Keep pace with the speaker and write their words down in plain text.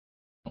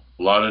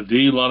A lot of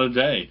D, a lot of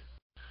day.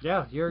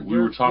 Yeah, you're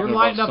talking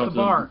lighting about up the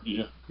bar.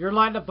 Yeah. You're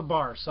lighting up the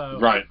bar, so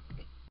Right.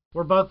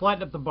 We're both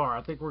lighting up the bar.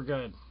 I think we're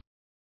good.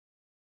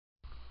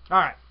 All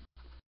right.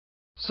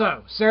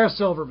 So Sarah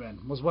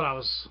Silverman was what I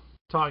was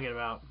talking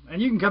about,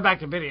 and you can come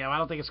back to video. I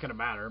don't think it's going to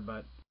matter,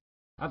 but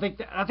I think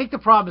the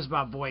problem is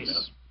my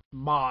voice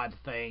mod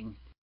thing.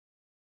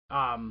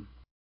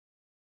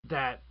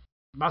 That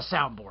my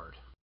soundboard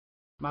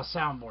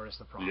is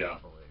the problem. Yeah. I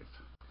believe.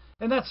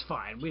 And that's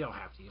fine. We don't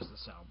have to use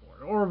the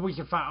soundboard, or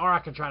I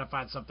can try to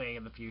find something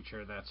in the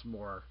future that's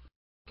more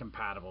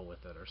compatible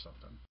with it or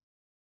something.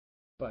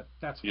 But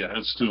that's yeah,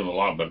 it's doing a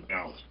lot better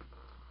now.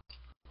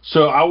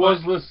 So I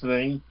was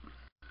listening,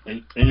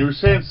 and you were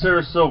saying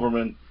Sarah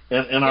Silverman,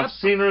 and I've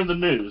seen her in the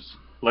news.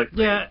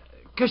 Yeah,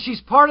 because she's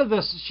part of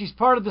this. She's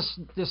part of this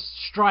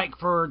strike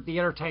for the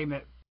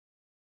entertainment.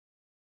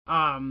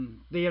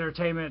 The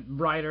entertainment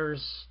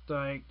writers,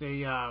 like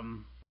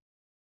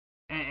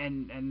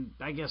and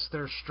I guess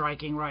they're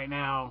striking right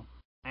now,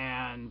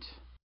 and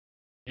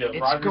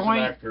writers and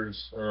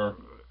actors are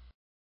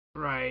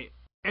right.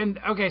 And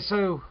okay,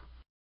 so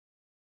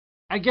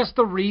I guess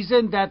the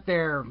reason that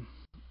they're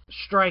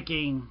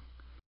striking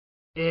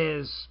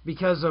is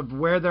because of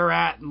where they're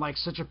at in like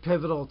such a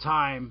pivotal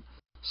time.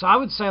 So I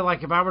would say,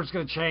 like, if I was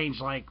going to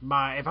change, like,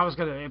 if I was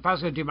going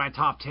to do my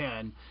top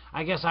 10,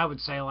 I guess I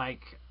would say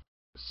like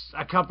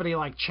a company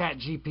like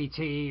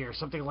ChatGPT or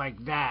something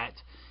like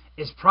that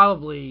is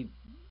probably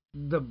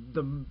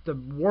the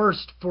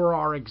worst for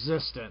our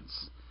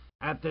existence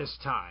at this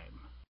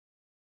time,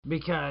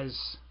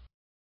 because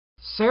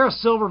Sarah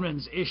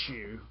Silverman's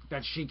issue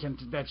that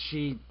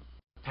she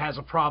has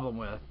a problem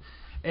with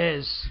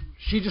is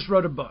she just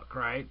wrote a book,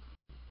 right?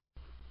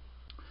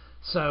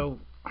 So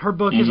her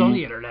book is on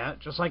the internet,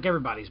 just like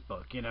everybody's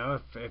book. You know,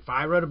 if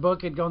I wrote a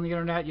book, it'd go on the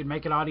internet. You'd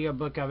make an audio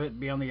book of it and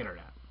be on the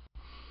internet.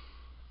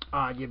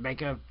 You'd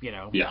make a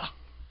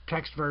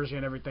text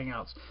version, everything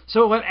else.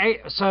 So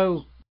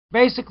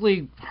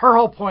basically, her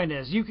whole point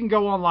is you can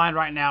go online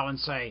right now and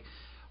say,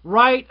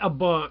 write a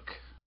book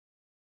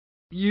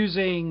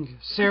using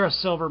Sarah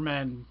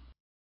Silverman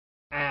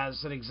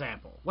as an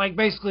example. Like,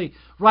 basically,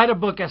 write a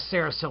book as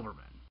Sarah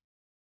Silverman.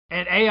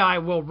 And AI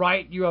will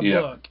write you a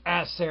book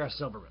as Sarah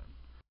Silverman.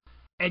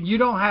 And you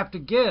don't have to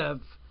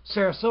give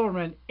Sarah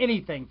Silverman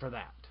anything for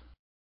that.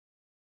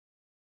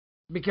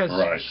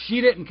 Because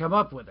she didn't come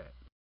up with it.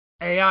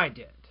 AI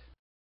did.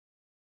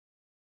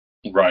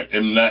 Right,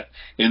 in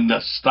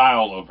the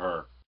style of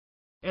her.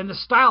 In the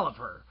style of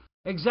her.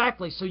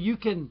 Exactly. So you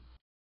can,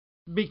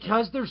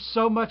 because there's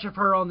so much of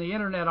her on the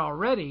internet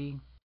already,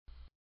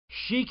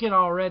 she can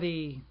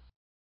already,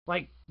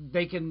 like,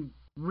 they can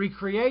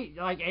recreate,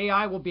 like,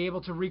 AI will be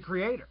able to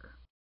recreate her.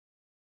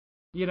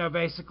 You know,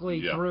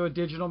 basically through a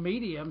digital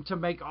medium to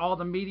make all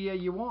the media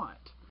you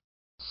want.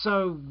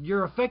 So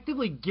you're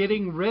effectively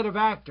getting rid of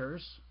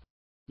actors.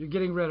 You're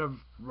getting rid of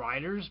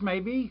writers,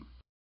 maybe.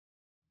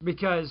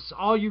 Because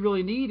all you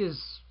really need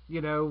is,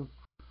 you know,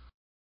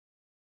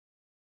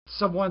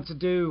 someone to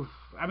do,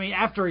 I mean,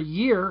 after a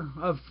year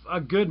of a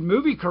good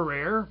movie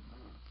career,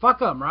 fuck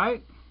them,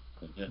 right?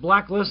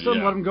 Blacklist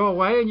them, let them go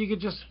away, and you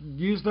could just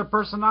use their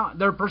persona.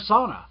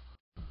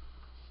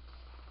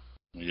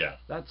 Yeah.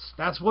 That's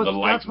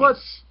the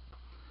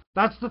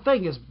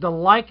thing, is the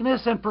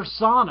likeness and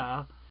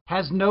persona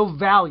has no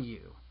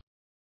value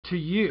to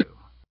you.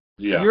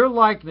 Yeah. Your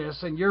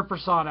likeness and your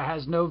persona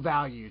has no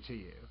value to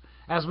you.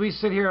 As we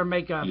sit here and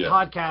make a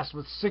podcast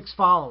with 6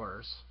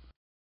 followers,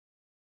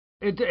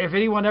 if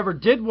anyone ever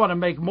did want to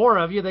make more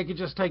of you, they could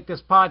just take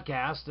this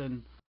podcast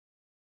and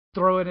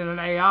throw it in an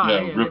AI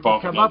and it would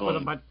come up with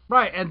them. But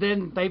and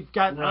then they've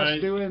got us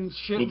doing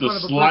shit in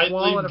front of a brick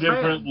wall and a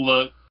different fan.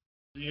 Look.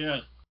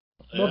 Yeah.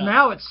 Well,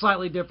 now it's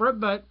slightly different,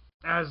 but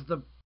as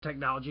the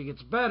technology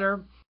gets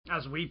better,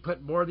 as we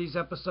put more of these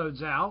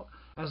episodes out,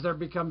 as there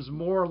becomes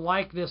more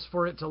likeness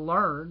for it to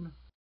learn.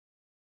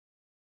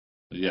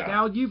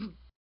 Yeah.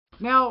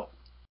 Now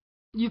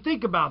you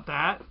think about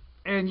that,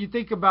 and you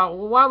think about,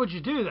 well, why would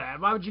you do that?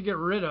 Why would you get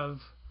rid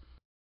of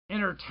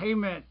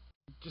entertainment?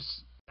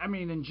 Just, I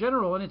mean, in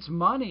general, and it's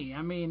money.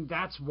 I mean,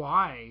 that's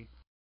why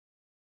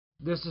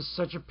this is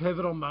such a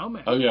pivotal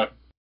moment. Oh yeah,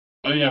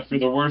 for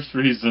the worst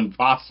reason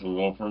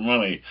possible, for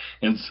money.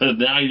 And so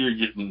now you're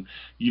getting,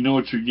 you know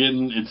what you're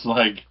getting? It's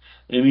like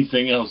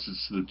anything else.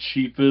 It's the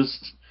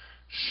cheapest,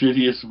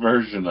 shittiest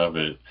version of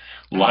it.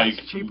 Like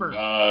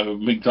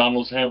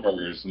McDonald's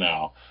hamburgers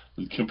now,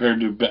 compared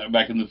to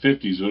back in the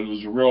 50s when it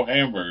was real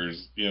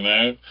hamburgers, you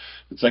know?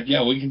 It's like,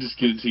 yeah, we can just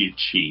get it to you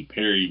cheap.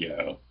 Here you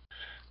go.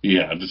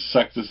 Yeah, just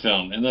suck this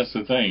down. And that's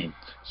the thing.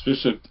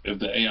 Especially if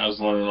the AI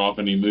is learning off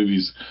any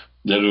movies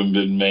that have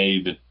been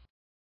made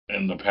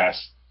in the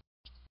past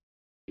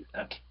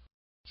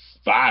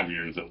 5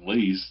 years at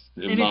least,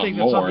 if anything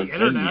not more, that's on the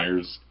 10 internet.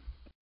 Years.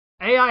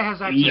 AI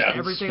has access to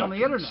everything on the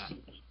internet.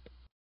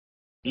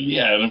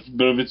 Yeah,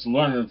 but if it's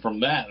learning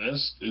from that,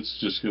 it's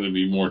just going to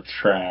be more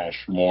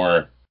trash,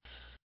 more,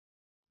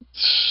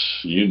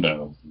 you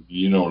know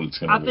what it's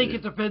going to be. I think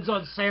it depends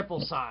on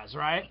sample size,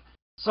 right?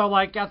 So,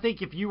 like, I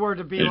think if you were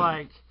to be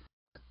like,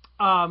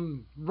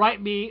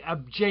 write me a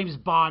James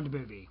Bond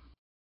movie.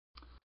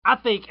 I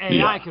think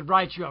AI could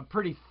write you a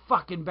pretty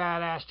fucking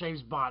badass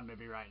James Bond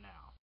movie right now.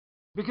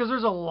 Because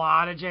there's a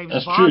lot of James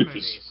Bond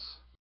movies.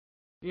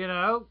 You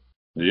know?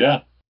 Yeah.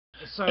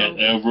 So, and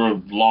over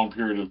a long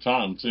period of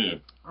time, too.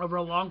 Over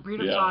a long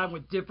period of time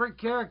with different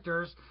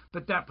characters,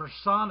 but that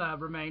persona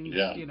remains,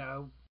 you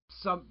know,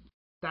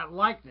 that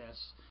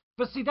likeness.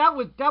 But see,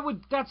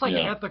 that's like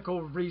an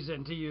ethical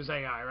reason to use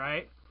AI,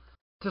 right?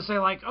 To say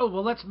like, oh,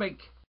 well, let's make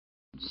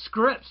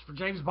scripts for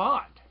James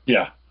Bond.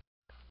 Yeah.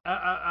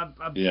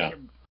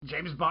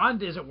 James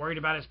Bond isn't worried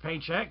about his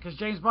paycheck because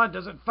James Bond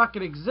doesn't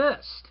fucking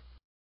exist.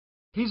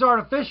 He's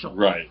artificial.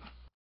 Right.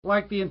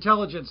 Like the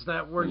intelligence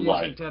that we're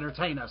using to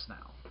entertain us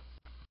now.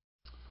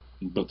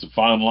 But the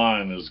fine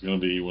line is going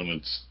to be when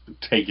it's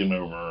taken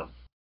over.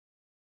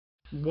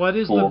 What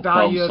is the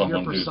value of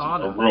your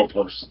persona? A real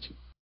person.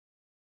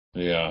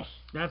 Yeah.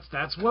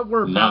 That's what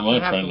we're about to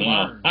have to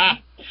learn.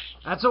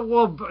 That's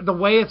the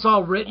way it's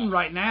all written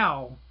right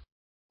now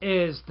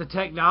is the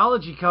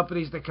technology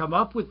companies that come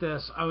up with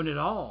this own it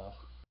all.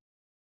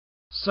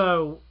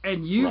 So,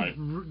 and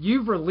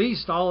you've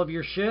released all of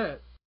your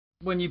shit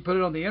when you put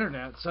it on the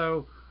internet,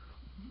 so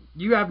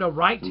you have no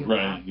right to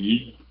that.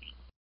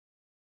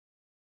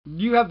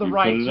 You have the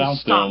right to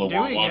stop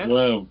doing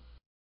it.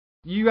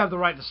 You have the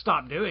right to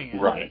stop doing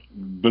it. Right.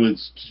 But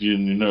it's, you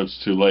know,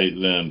 it's too late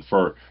then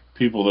for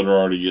people that are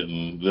already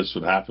getting this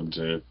would happen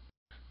to.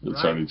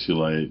 It's already too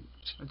late.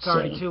 It's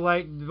already too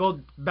late.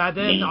 Well, by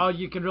then, all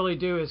you can really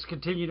do is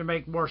continue to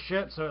make more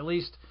shit, so at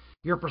least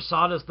your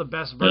persona is the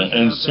best version of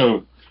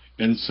it.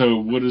 And so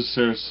what is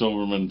Sarah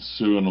Silverman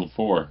suing them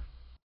for?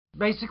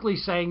 Basically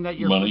saying that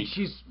money.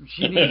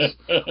 She needs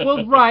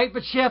well, right,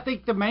 but I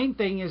think the main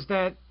thing is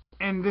that,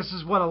 and this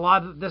is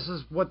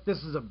what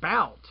this is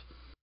about,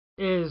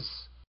 is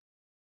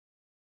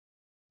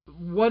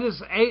what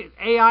is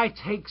AI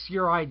takes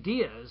your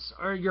ideas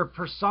or your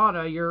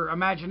persona, your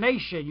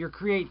imagination, your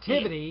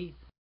creativity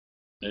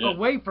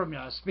away from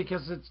us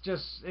because it's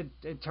just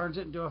it turns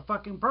it into a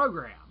fucking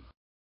program.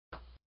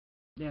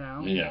 You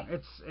know,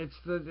 it's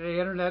the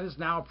internet is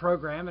now a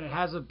program, and it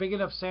has a big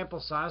enough sample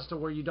size to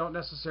where you don't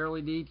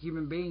necessarily need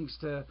human beings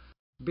to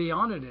be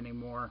on it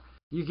anymore.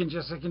 It can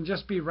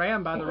just be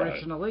ran by the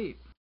rich and elite.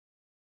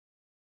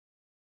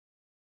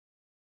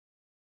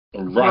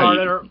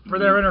 Right. For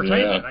their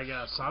entertainment, I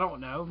guess. I don't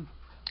know.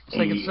 So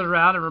they can sit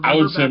around and remember. I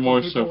would say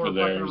more so for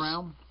theirs.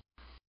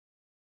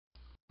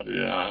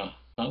 Yeah.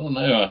 I don't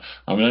know.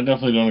 I mean, I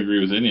definitely don't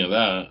agree with any of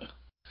that.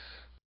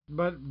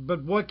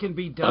 But what can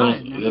be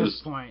done at this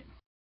point?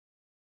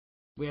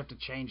 We have to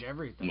change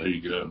everything. There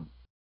you go.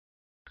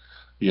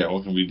 Yeah,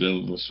 what can be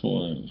done at this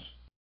point?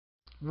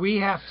 We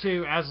have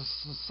to, as a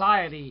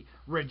society,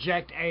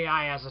 reject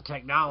AI as a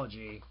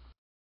technology.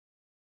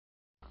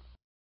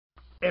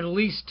 At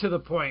least to the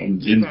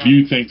point. And do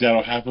you think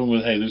that'll happen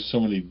with, hey, there's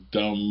so many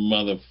dumb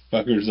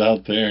motherfuckers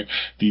out there.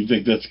 Do you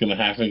think that's going to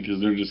happen?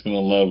 Because they're just going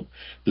to love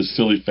the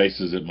silly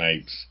faces it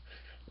makes.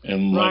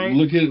 And like,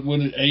 look at what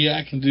an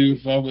AI can do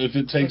if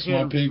it takes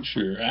my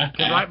picture.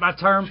 Write my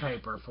term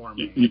paper for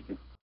me.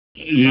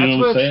 You know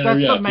what I'm saying?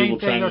 That's the main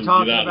thing they're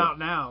talking about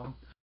now.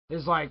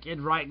 Is like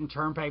in writing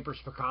term papers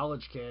for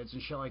college kids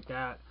and shit like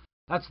that.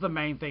 That's the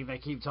main thing they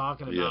keep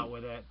talking about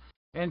with it.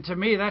 And to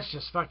me, that's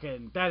just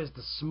fucking. That is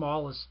the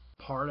smallest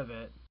part of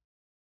it.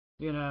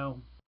 You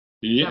know.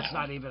 Yeah. That's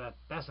not even a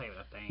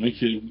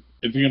thing.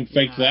 If you can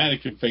fake that,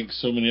 it can fake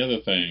so many other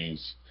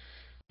things.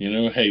 You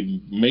know,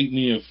 hey, make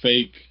me a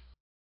fake.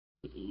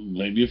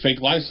 Maybe a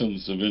fake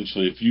license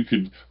eventually. If you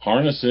could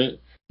harness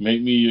it,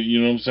 make me. You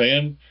know what I'm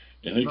saying?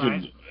 And it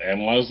could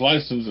analyze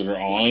licenses that are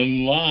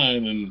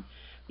online, and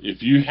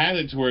if you had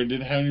it to where it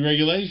didn't have any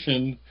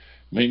regulation,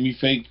 make me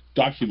fake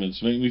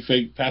documents, make me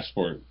fake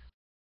passport.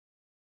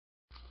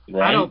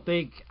 Right? I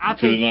think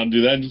could it not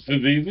do that just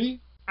as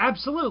easy?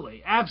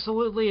 Absolutely.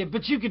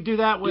 But you could do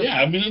that with. Yeah,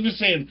 I mean, I'm just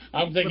saying.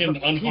 I'm thinking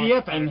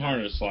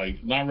unharnessed,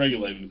 like not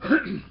regulated.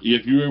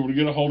 If you were able to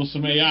get a hold of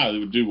some AI that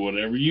would do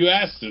whatever you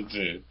asked it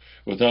to,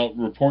 without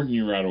reporting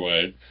you right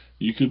away,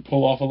 you could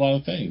pull off a lot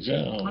of things.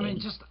 Yeah. I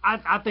mean,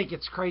 I think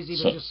it's crazy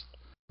to just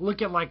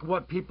look at like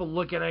what people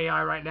look at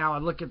AI right now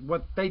and look at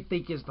what they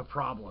think is the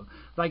problem.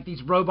 Like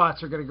these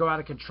robots are going to go out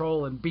of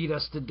control and beat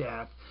us to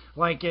death.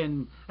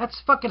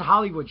 That's fucking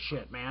Hollywood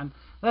shit, man.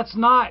 That's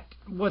not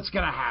what's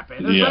going to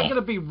happen. There's not going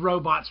to be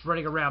robots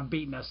running around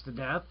beating us to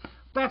death.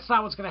 That's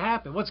not what's going to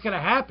happen. What's going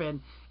to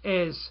happen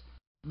is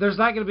there's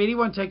not going to be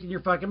anyone taking your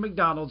fucking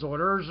McDonald's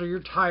orders or your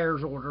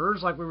tires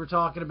orders like we were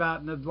talking about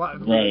in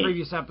the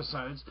previous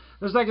episodes.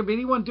 There's not going to be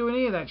anyone doing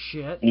any of that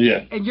shit.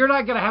 Yeah. And you're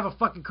not going to have a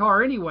fucking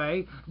car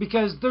anyway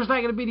because there's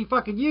not going to be any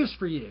fucking use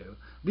for you.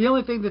 The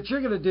only thing that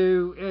you're going to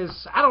do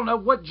is, I don't know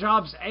what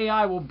jobs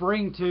AI will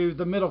bring to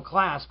the middle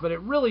class, but it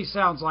really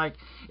sounds like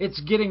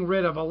it's getting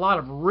rid of a lot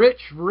of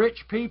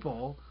rich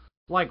people,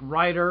 like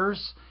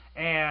writers,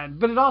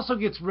 but it also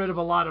gets rid of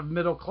a lot of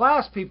middle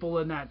class people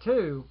in that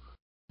too,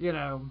 you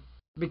know,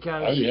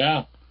 because,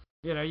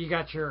 you know, you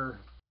got your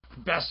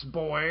Best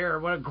Boy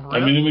or what a grip. I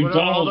mean, in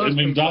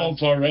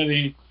McDonald's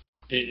already,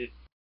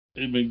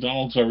 at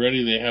McDonald's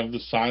already, they have the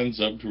signs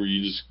up to where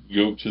you just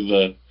go up to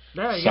the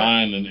Yeah, you got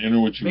sign and enter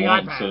what you big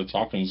want iPad. instead of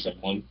talking to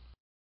someone.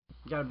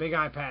 You got a big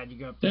iPad. You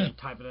go up there and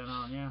type it in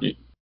on. Yeah.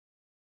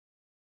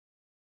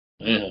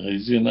 Yeah,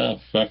 easy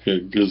enough.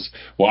 Because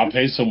I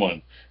pay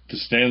someone to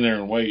stand there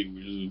and wait.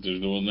 If they're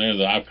doing there,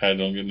 the iPad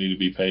don't need to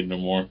be paid no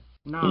more.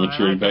 No, But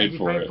you already paid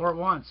for paid it. for it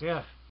once.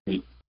 Yeah.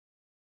 Pay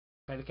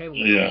the cable.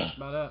 Yeah. That's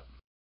about it.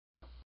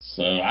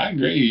 So I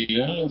agree.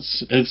 Yeah,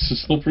 it's a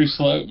slippery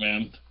slope,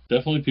 man.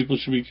 Definitely, people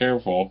should be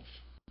careful.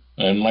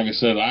 And like I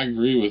said, I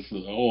agree with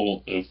the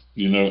whole. If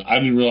I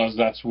didn't realize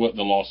that's what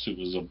the lawsuit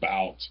was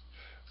about.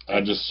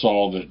 I just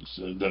saw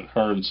that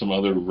her and some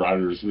other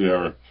writers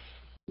there,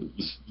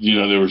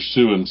 they were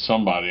suing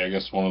somebody. I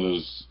guess one of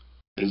those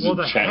is it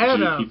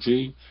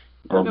ChatGPT?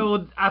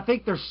 No, I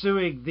think they're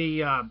suing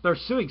they're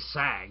suing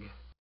SAG.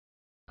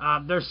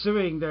 They're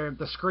suing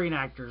the Screen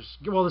Actors.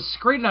 Well, the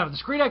Screen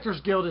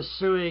Actors Guild is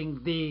suing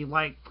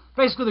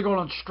basically they're going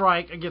on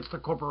strike against the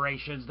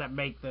corporations that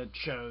make the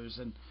shows,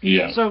 and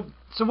So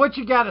what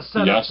you got to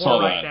set up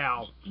for right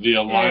now? The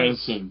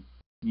Alliance of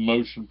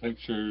Motion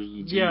Pictures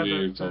and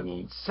TV or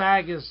something.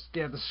 SAG is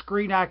the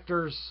Screen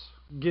Actors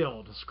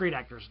Guild. Screen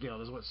Actors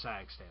Guild is what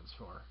SAG stands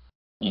for.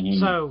 Mm-hmm.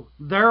 So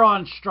they're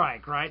on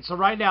strike, right? So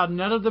right now,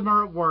 none of them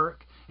are at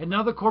work, and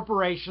none of the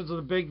corporations or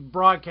the big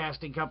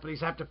broadcasting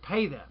companies have to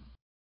pay them.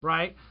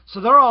 Right?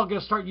 So they're all going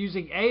to start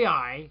using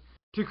AI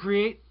to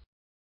create.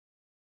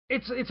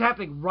 It's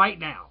happening right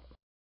now.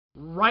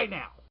 Right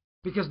now.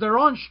 Because they're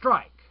on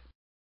strike.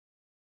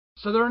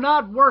 So they're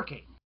not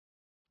working.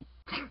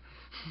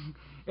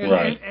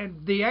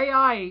 And the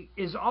AI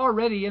is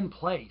already in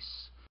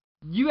place.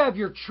 You have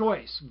your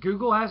choice.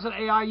 Google has an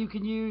AI you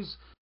can use.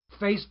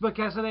 Facebook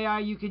has an AI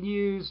you can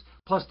use.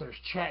 Plus there's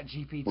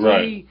ChatGPT.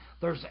 Right.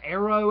 There's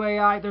Arrow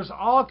AI. There's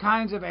all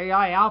kinds of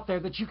AI out there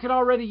that you can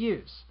already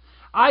use.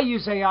 I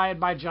use AI in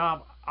my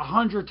job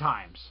 100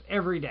 times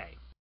every day.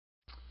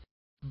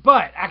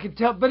 But I can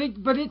tell, but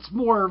it's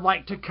more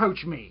like to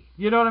coach me.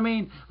 You know what I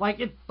mean? Like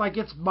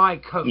it's my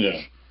coach.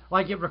 Yeah.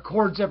 Like it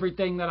records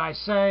everything that I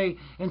say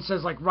and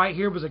says right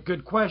here was a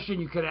good question.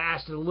 You could have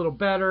asked it a little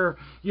better.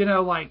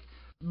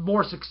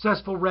 More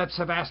successful reps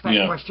have asked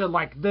that question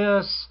like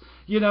this.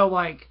 And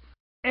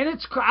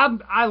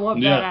I love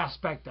that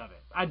aspect of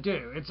it. I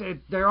do.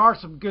 There are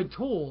some good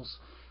tools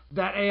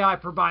that AI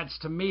provides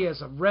to me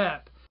as a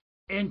rep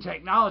in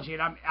technology,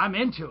 and I'm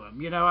into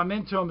them. I'm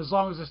into them as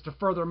long as it's to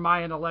further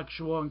my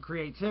intellectual and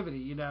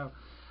creativity.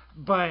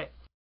 But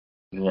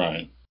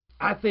right.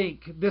 I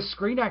think this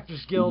Screen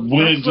Actors Guild,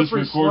 when it just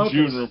records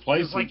you and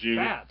replaces you,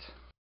 that.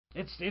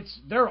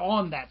 They're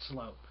on that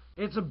slope.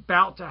 It's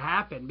about to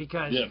happen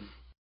because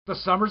the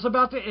summer's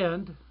about to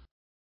end,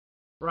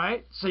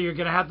 right? So you're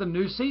going to have the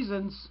new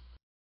seasons,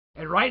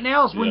 and right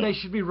now is when they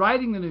should be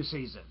writing the new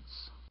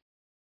seasons.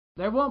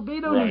 There won't be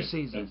no new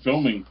seasons. And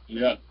filming,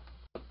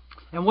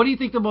 And what do you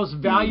think the most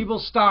valuable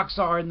stocks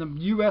are in the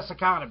U.S.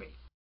 economy?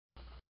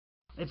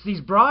 It's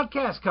these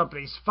broadcast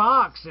companies,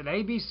 Fox and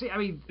ABC. I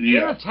mean,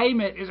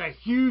 entertainment is a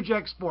huge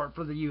export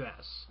for the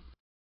U.S.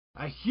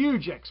 A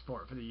huge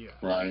export for the U.S.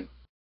 Right.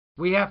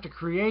 We have to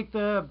create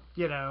the,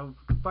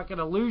 fucking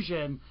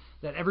illusion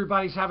that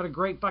everybody's having a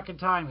great fucking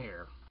time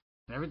here.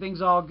 And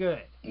everything's all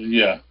good.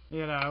 Yeah.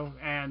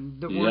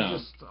 And that we're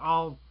just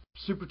all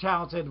super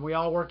talented and we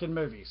all work in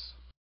movies.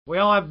 We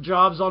all have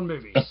jobs on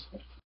movies.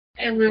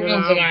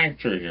 Everyone's an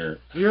actor here.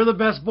 You're the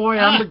best boy,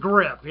 I'm the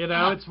grip.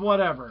 It's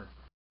whatever.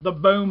 The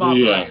boom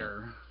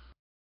operator.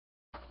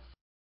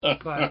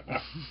 But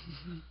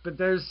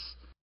there's,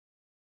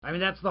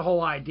 that's the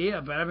whole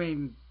idea. But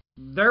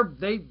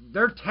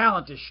their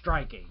talent is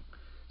striking.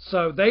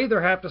 So they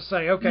either have to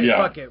say, okay,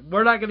 fuck it,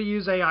 we're not going to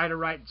use AI to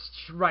write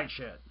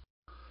shit.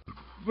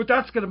 But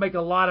that's going to make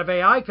a lot of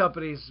AI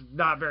companies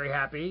not very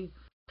happy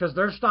because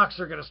their stocks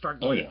are going to start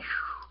going.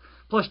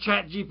 Plus,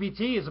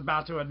 ChatGPT is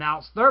about to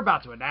announce. They're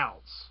about to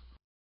announce.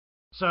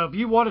 So if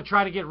you want to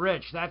try to get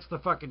rich, that's the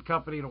fucking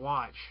company to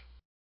watch.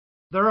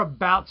 They're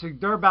about to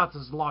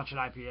launch an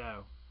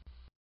IPO.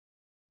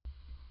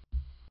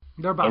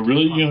 They're about.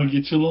 Really, you gonna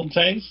get you a little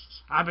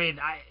taste?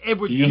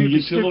 You'd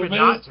be stupid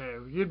not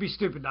to. You'd be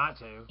stupid not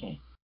to.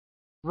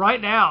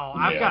 Right now,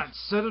 I've got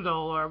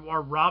Citadel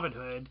or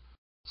Robinhood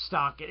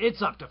stock.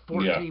 It's up to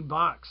 $14.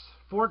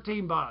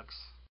 $14.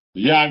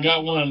 Yeah, I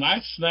got one.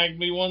 I snagged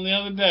me one the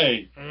other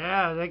day.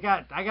 Yeah, I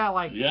got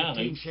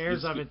 15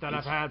 shares of it that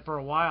I've had for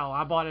a while.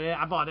 I bought it at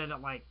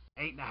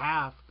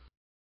 8.5,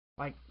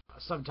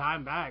 some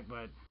time back.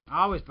 But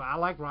I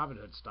like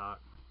Robinhood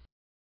stock.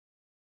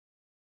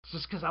 It's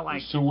just because I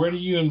like. So where do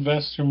you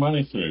invest your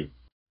money through?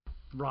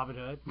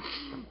 Robinhood.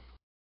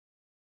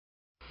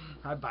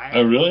 I buy it.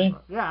 Oh, really?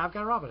 Yeah, I've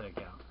got a Robinhood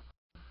account.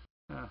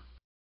 Yeah.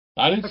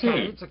 I did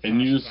too.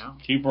 And you just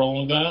keep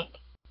rolling with that?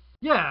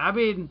 Yeah,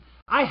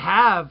 I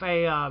have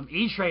a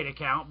E-Trade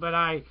account, but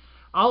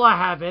all I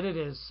have in it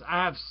is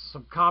I have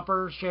some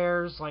copper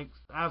shares. I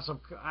have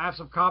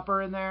some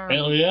copper in there.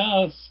 Hell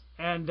yes.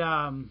 And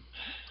I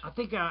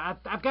think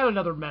I've got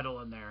another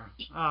metal in there.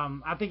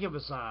 I think it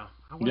was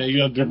you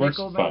got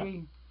diversify. nickel,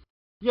 maybe.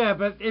 Yeah,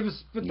 but it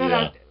was. But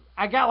then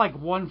I got like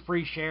one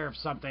free share of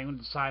something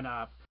to sign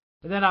up,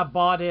 and then I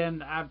bought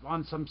in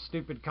on some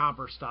stupid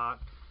copper stock,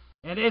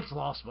 and it's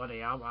lost money.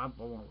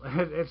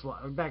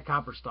 That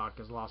copper stock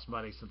has lost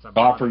money since I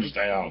bought it. Copper's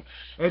down.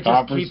 It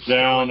Copper's just keeps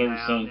down going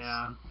ever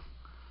down,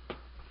 since.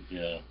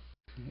 Yeah.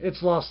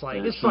 It's lost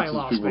like it's probably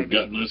lost people maybe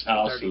gutting those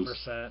houses.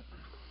 30%.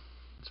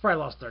 It's probably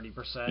lost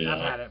 30%. Yeah.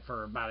 I've had it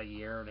for about a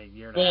year and a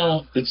half.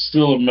 Well, it's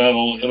still a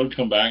metal. It'll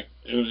come back.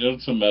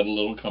 It's a metal.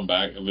 It'll come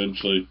back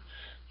eventually.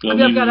 I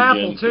mean, I've got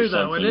Apple too,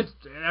 though, and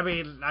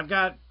I've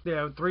got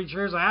 3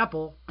 shares of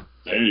Apple.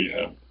 There you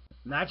go.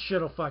 And that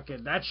shit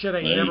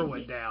ain't never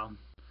went down.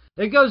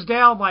 It goes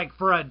down like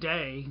for a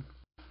day,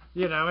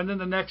 and then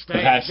the next day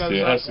it has goes to.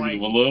 It up has to like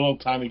give a little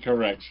tiny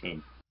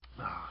correction.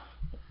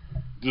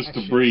 Just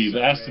to breathe.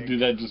 It has to do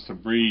that just to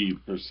breathe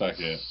for a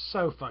second.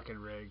 So fucking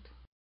rigged.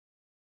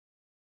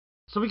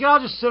 So we can all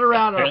just sit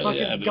around our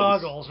fucking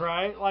goggles,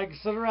 right? Like,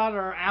 sit around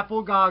our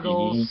Apple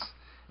goggles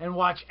and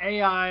watch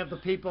AI of the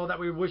people that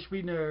we wish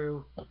we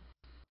knew.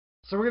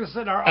 So we're going to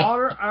sit in our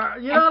honor,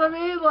 you know what I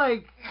mean?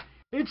 Like,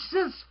 it's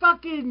just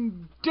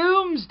fucking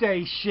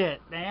doomsday shit,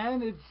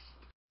 man.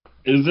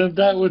 Isn't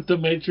that what the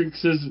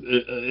Matrix is,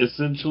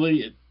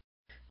 essentially,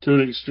 to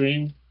an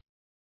extreme?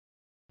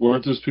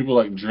 Weren't those people,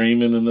 like,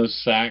 dreaming in those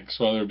sacks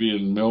while they're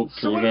being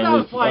milked or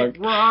whatever? So like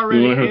we're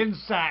already in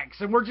sacks,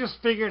 and we're just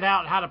figuring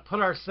out how to put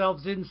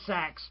ourselves in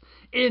sacks.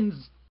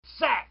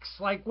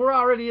 Like, we're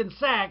already in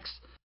sacks.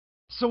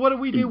 So what do?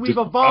 We've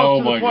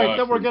evolved to the point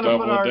that we're going to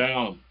put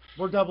down.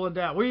 We're doubling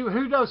down.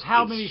 Who knows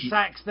how many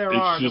sacks there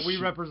are that we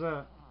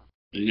represent?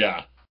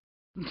 Yeah.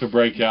 To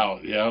break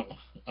out, yeah.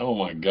 Oh,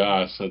 my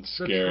gosh, that's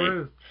scary.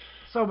 Truth.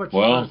 So much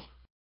truth.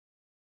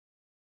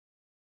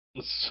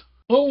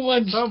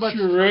 So much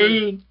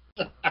truth.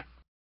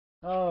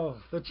 Oh,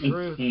 the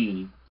truth.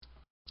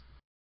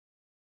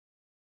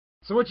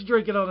 So what you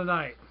drinking on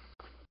tonight?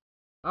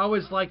 I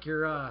always like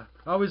your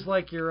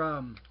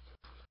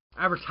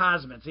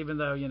advertisements, even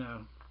though,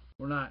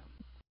 we're not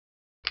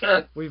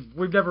we've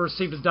never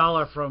received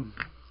 $1 from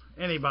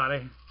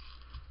anybody.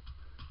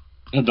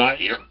 Not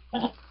you.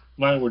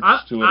 We're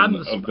just doing I'm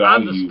the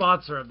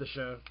sponsor of the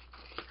show.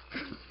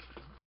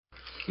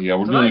 Yeah,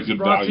 we're doing a good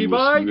value. We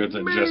got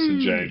that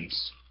Jesse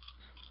James.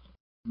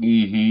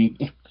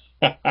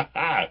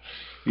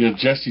 Yeah,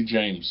 Jesse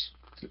James.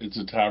 It's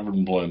a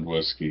tavern blend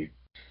whiskey.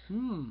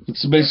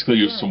 It's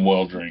basically some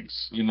well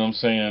drinks. You know what I'm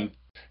saying?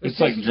 It's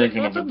like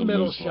drinking up at the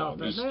middle shelf.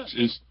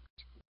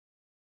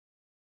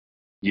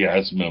 Yeah,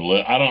 it's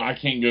middle. I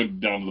can't go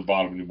down to the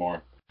bottom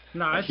anymore.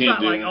 No, it's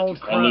not like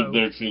Old Crow. I lived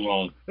there too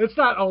long. It's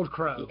not Old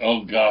Crow.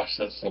 Oh gosh,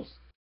 that's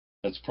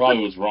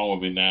probably what's wrong with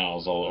me now.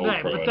 Is all Old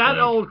Crow. But that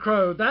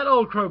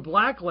Old Crow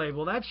Black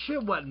Label, that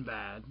shit wasn't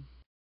bad.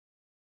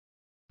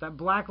 That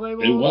Black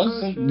Label. It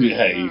wasn't.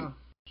 Hey,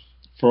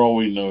 for all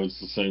we know, it's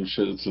the same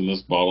shit that's in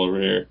this bottle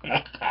over here.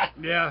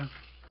 Yeah.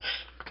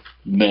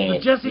 No,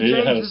 but Jesse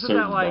James, had a isn't certain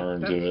that like burn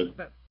to it.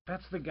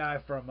 That's the guy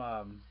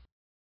from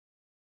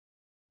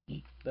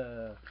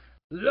the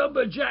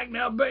Lumberjack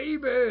now,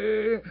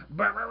 baby.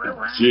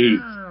 Dude,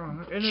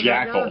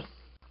 Jackal.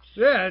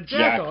 Yeah,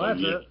 Jackal.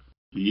 That's it.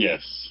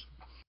 Yes.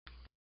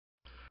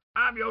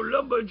 I'm your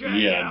lumberjack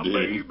now,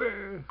 dude.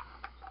 baby.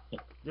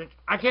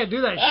 I can't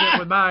do that shit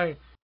with my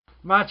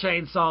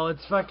chainsaw.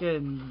 It's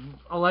fucking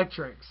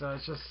electric, so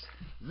it's just.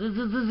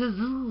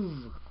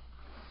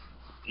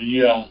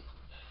 Yeah.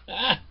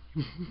 And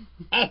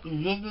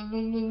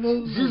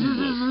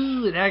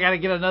I gotta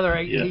get another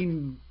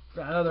 18,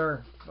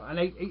 another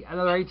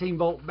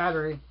 18-volt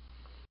battery.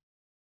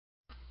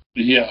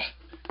 Yeah,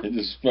 it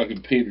just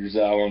fucking peters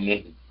out on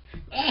the.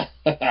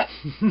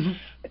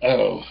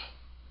 Oh.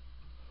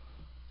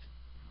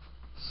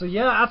 So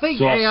yeah, I think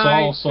so AI.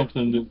 I saw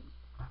something that.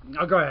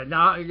 Oh, go ahead.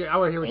 Now I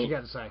want to hear what you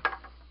got to say.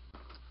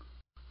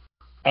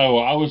 Oh,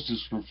 I was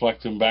just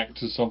reflecting back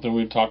to something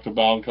we talked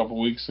about a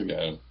couple weeks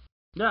ago.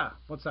 Yeah,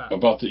 what's that?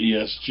 About the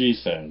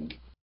ESG thing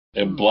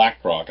and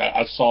BlackRock.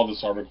 I saw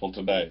this article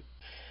today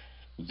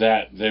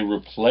that they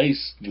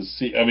replaced the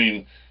I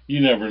mean, you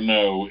never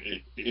know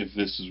if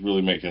this is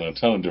really making a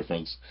ton of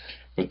difference,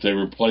 but they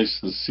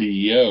replaced the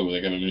CEO.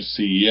 They got a new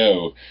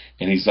CEO,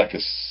 and he's like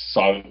a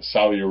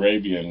Saudi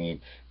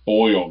Arabian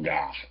oil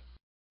guy.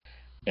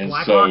 And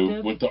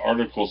so what the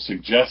article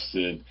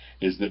suggested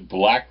is that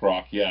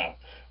BlackRock, that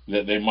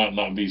they might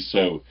not be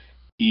so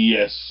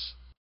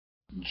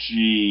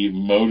ESG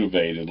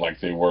motivated like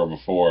they were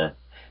before,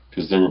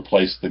 because they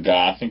replaced the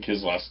guy. I think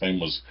his last name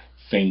was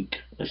Fink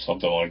or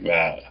something like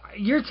that.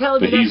 You're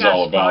telling me that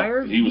guy's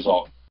fired?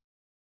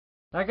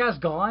 That guy's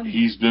gone?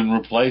 He's been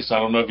replaced. I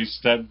don't know if he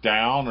stepped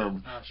down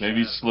or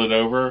maybe slid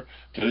over,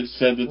 but it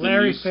said that the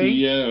new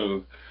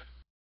CEO...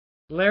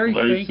 Larry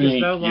Fink is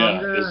no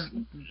longer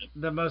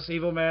the most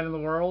evil man in the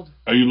world.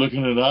 Are you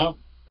looking it up?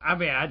 I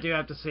mean, I do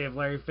have to see if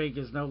Larry Fink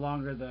is no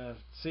longer the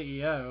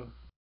CEO.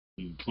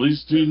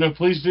 Please do. No,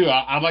 please do.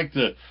 I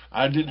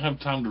didn't have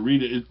time to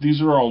read it.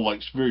 These are all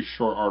like very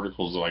short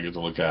articles that I get to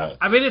look at.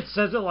 I mean, it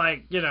says it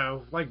like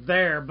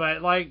there,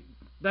 but like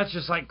that's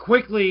just like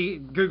quickly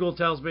Google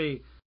tells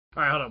me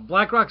All right, hold on.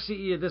 BlackRock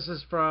CEO. This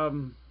is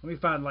from. Let me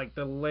find like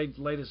the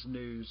latest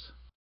news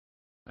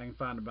I can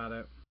find about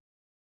it.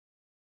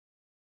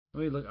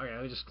 Let me look. Okay,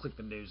 let me just click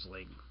the news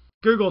link.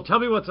 Google, tell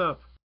me what's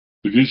up.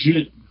 Because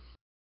you.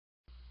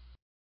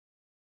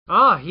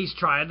 He's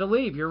trying to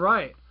leave. You're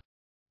right.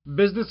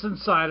 Business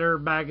Insider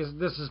magazine.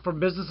 This is from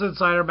Business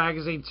Insider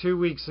magazine 2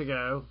 weeks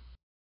ago,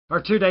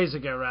 or 2 days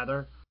ago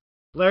rather.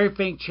 Larry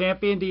Fink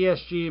championed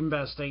ESG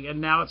investing,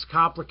 and now it's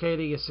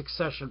complicating his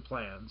succession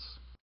plans.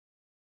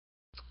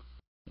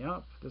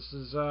 Yep, this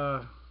is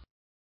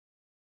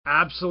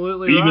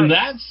absolutely Even right.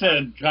 that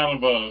said kind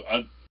of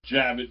a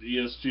jab at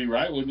ESG,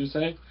 right? Wouldn't you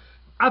say?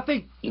 I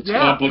think It's yeah,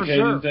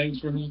 complicating for sure. things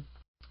for him.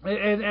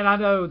 And I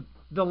know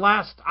the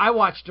last I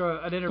watched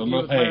an interview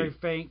with Larry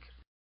Fink.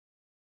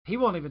 He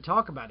won't even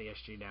talk about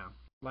ESG now.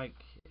 Like,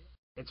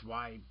 it's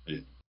why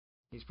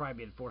he's probably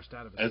being forced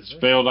out of it. It's a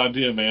failed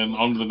idea, man.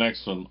 On to the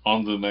next one.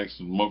 On to the next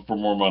one for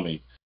more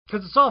money.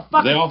 Because it's all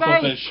fucking fake. They all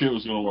thought that shit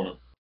was going to work.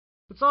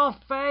 It's all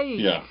fake.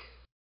 Yeah.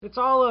 It's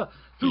all a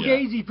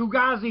fugazi.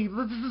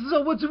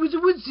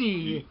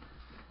 Woodsy.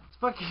 It's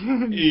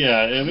fucking.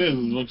 Yeah, it is.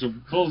 It's a bunch of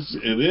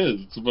bullshit. It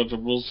is. It's a bunch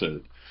of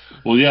bullshit.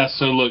 Well, yeah.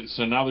 So look.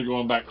 So now they're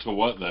going back to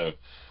what though?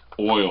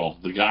 Oil.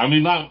 The guy. I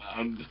mean, not.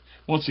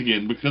 Once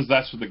again, because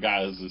that's what the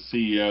guy is, the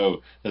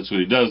CEO. That's what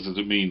he does.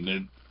 Doesn't mean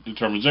it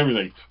determines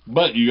everything.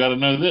 But you got to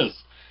know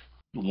this: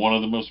 one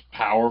of the most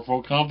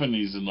powerful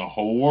companies in the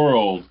whole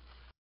world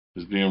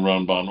is being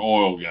run by an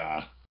oil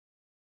guy.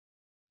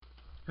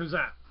 Who's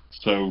that?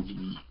 So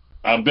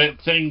I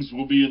bet things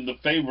will be in the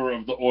favor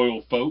of the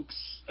oil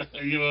folks.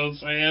 You know what I'm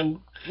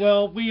saying?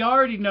 Well, we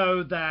already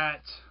know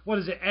that, what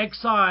is it,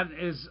 Exxon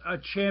is a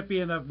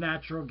champion of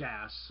natural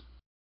gas.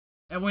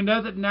 And we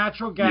know that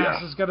natural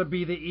gas is going to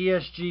be the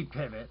ESG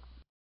pivot.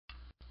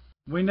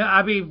 We know.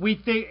 I mean, we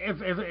think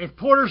if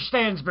Porter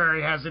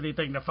Stansberry has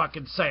anything to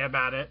fucking say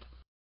about it,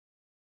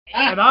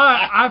 and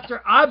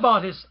after I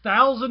bought his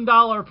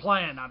 $1,000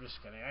 plan, I'm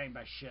just kidding, I ain't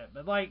my shit,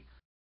 but like,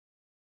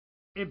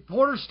 if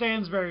Porter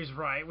Stansberry's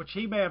right, which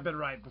he may have been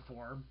right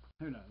before,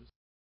 who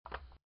knows,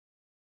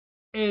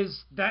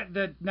 is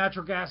that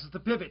natural gas is the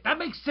pivot. That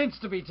makes sense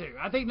to me too.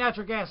 I think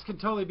natural gas can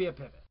totally be a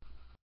pivot.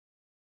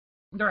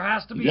 There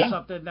has to be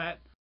something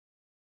that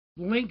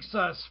links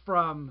us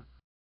from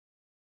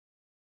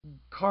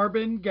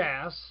carbon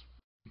gas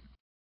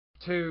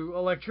to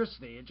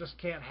electricity. It just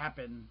can't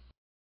happen.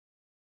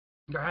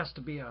 There has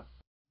to be a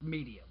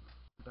medium.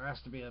 There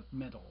has to be a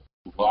middle.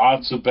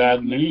 Lots of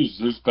bad news.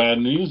 There's bad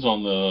news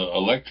on the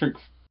electric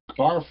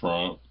car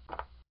front.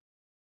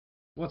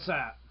 What's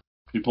that?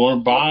 People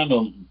aren't buying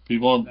them.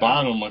 People aren't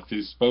buying them like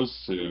they're supposed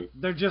to.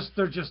 They're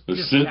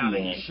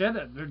discounting the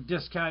shit. They're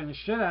discounting the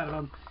shit out of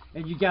them,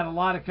 and you got a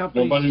lot of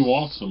companies. Nobody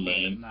wants them,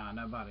 man. Nah,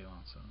 nobody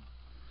wants them.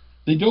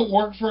 They don't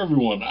work for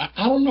everyone. I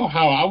don't know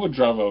how I would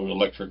drive an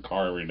electric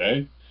car every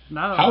day.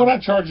 No. How would I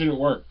charge it at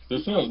work?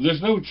 There's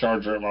no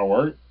charger at my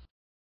work.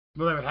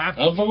 Well, they would have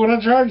to. How the fuck would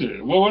I charge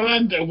it?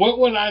 What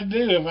would I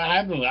do if I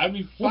had one? I'd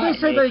be fine. Well, they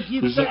say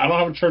that I don't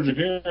have a charger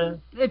here.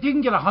 If you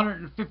can get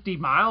 150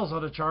 miles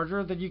on a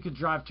charger, then you could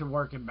drive to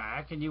work and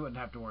back, and you wouldn't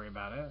have to worry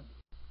about it.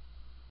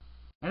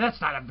 And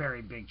that's not a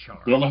very big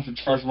charge. But I'm going to have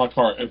to charge my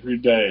car every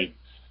day.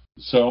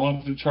 So I'm going to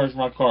have to charge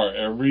my car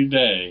every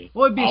day.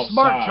 Well, it'd be a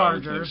smart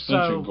charger, with an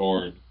extension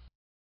cord.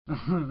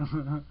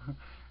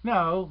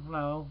 No.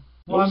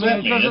 What does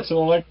that mean? It's an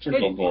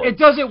electrical cord. It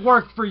doesn't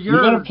work for your...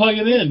 You're going to plug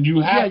it in.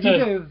 You have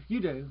to... You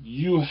do.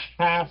 You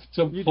have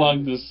to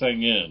plug this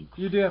thing in.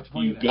 You do have to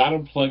plug it in. You've got to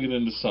plug it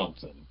into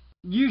something.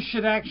 You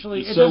should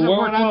actually... It so doesn't where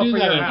work would I well do for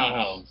that your in house. my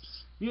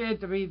house?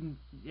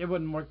 It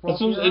wouldn't work well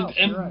for your house.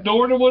 And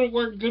nor would it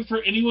work good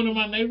for anyone in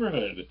my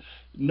neighborhood.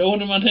 No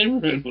one in my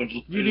neighborhood would.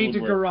 You need to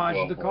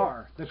garage the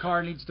car. The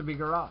car needs to be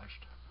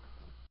garaged.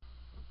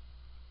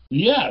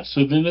 Yeah,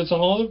 so then it's a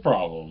whole other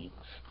problem.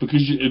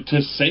 Because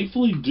to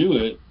safely do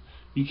it,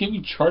 you can't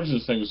be charging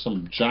this thing with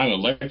some giant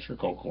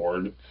electrical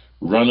cord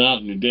run out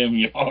in your damn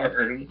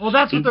yard. Well,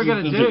 that's what they're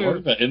going to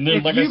do. And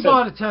then, like I said,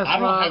 bought a Tesla, I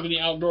don't have any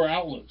outdoor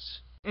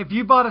outlets. If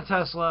you bought a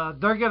Tesla,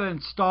 they're going to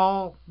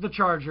install the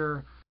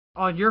charger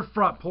on your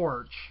front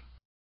porch,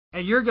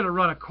 and you're going to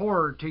run a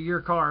cord to your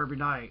car every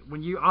night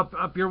when you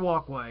up your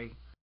walkway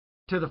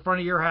to the front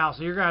of your house.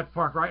 So you're going to have to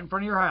park right in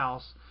front of your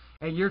house,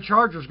 and your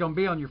charger's going to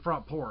be on your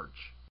front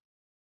porch.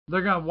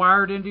 They're going to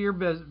wire it into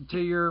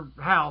your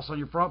house on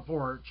your front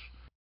porch,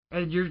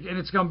 and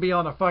it's going to be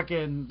on a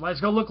fucking... It's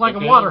going to look like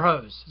a water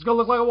hose. It's going to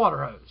look like a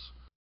water hose.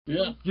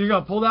 Yeah. You're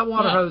going to pull that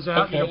water hose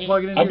out, and you're going to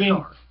plug it into your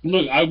car.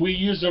 Look, we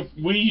use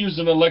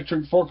an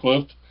electric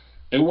forklift.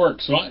 It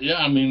works. So I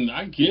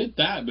get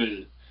that, but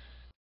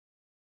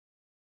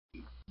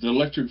the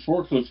electric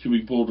forklift can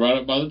be pulled right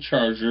up by the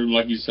charger,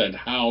 like you said,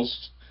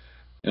 housed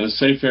in a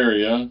safe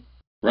area,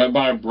 right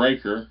by a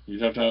breaker.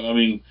 You'd have to have,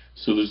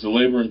 so there's the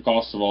labor and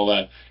cost of all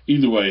that.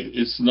 Either way,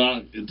 it's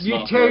not. You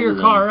tear your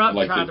car up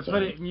trying to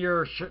put it in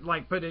your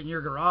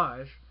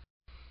garage.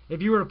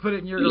 If you were to put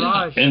it in your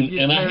garage, you'd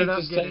tear it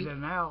up, get it in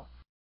and out.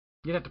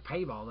 You'd have to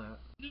pave all that.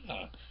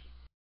 Yeah.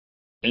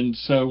 And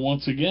so,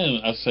 once again,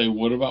 I say,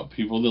 what about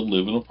people that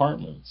live in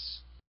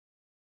apartments?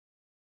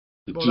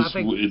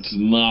 It's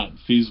not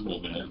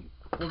feasible, man.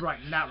 Well,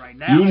 not right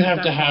now. You would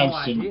have to have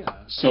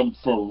some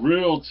for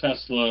real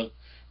Tesla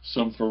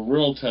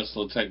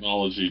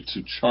technology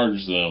to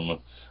charge them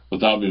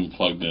without being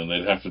plugged in.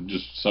 They'd have to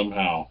just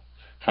somehow,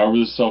 however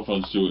the cell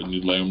phones do it, and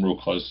you lay them real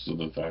close to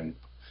the thing.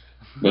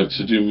 But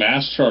to do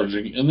mass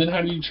charging, and then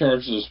how do you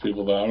charge those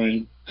people? I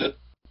mean,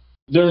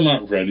 they're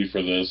not ready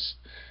for this.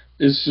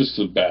 It's just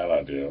a bad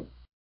idea.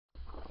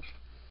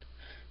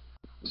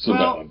 It's a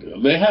bad idea.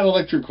 They had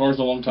electric cars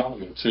a long time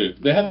ago, too.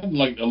 They had,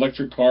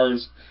 electric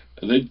cars.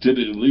 They did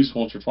it at least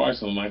once or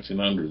twice in the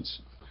 1900s.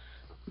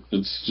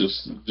 It's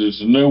just,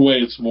 there's no way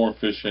it's more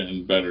efficient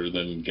and better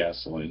than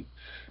gasoline.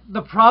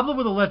 The problem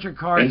with electric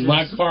cars is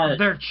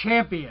their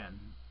champion,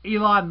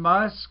 Elon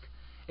Musk,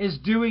 is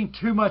doing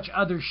too much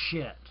other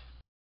shit.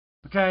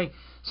 Okay?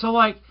 So,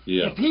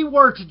 if he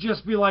were to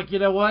just be like, you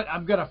know what,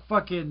 I'm going to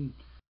fucking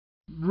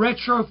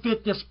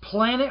retrofit this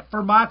planet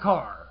for my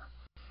car,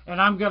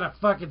 and I'm going to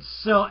fucking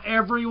sell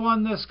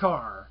everyone this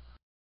car,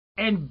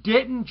 and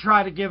didn't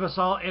try to give us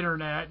all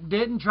internet,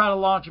 didn't try to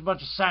launch a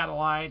bunch of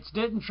satellites,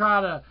 didn't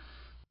try to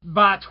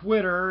buy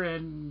Twitter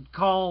and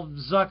call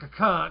Zuck a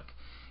cuck,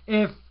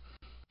 if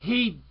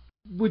he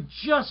would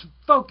just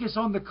focus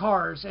on the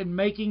cars and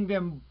making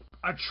them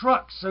a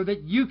truck so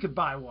that you could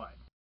buy one.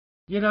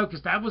 You know,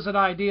 because that was an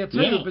idea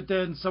too, but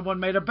then someone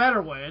made a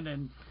better one,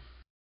 and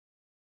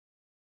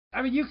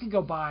I mean, you can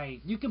buy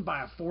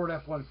a Ford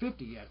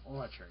F-150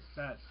 electric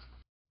that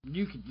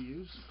you could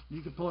use.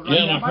 You could pull it right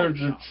and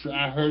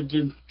I heard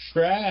they're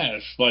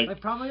trash. Like, they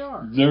probably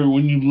are. They're,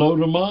 when you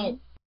load them up.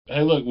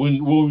 Hey, look, when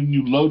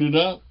you load it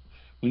up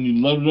with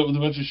a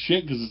bunch of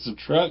shit because it's a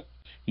truck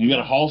and you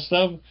got to haul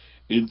stuff,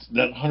 it's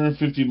that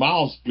 150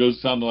 miles goes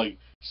down to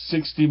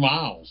 60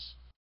 miles.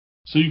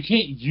 So you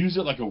can't use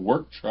it like a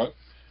work truck.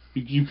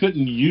 You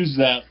couldn't use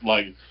that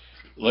like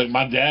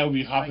my dad would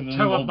be hopping in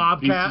those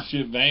piece of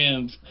shit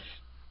vans.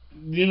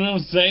 You know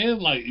what I'm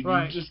saying?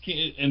 You just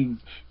can't, and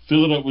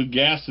fill it up with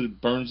gas that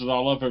burns it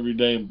all up every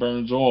day and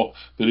burns oil,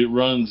 but it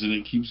runs and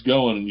it keeps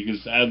going, and you can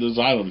just add those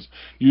items.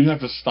 You'd have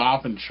to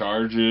stop and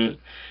charge it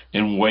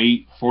and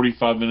wait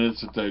 45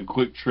 minutes at the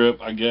quick trip,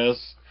 I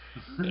guess.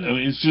 I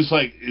mean, it's just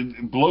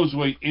it blows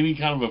away any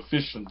kind of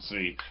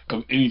efficiency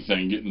of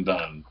anything getting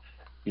done.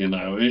 You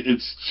know,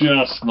 it's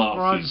just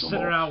not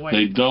feasible.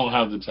 They don't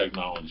have the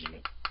technology.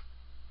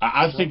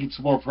 I think it's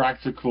more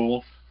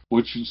practical,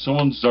 which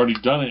someone's already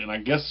done it, and I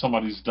guess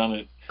somebody's done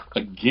it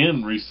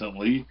again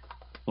recently.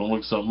 I'll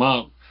look something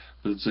up.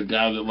 But it's a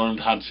guy that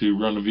learned how to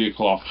run a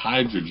vehicle off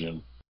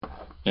hydrogen.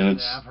 And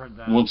it's, I've heard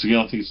that. Once again,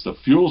 I think it's the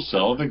fuel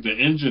cell. I think the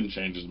engine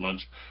changes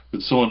much,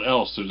 but someone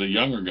else, there's a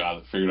younger guy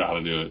that figured out how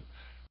to do it.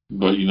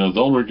 But, the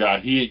older guy,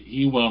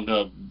 he wound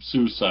up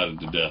suicided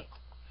to death.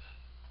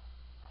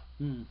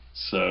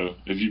 So,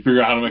 if you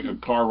figure out how to make a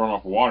car run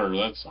off water,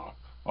 that's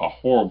a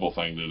horrible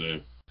thing to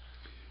do.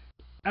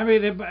 I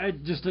mean,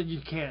 it just that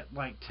you can't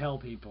tell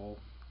people.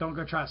 Don't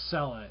go try to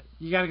sell it.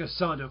 You got to go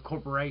sell it to a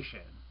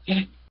corporation.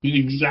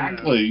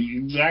 Exactly.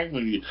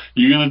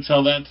 You're gonna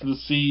tell that to the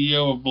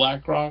CEO of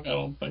BlackRock? I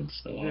don't think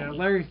so. Yeah,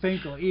 Larry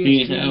Fink will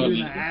eat you in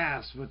the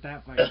ass with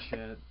that fucking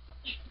shit.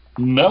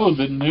 No,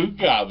 the new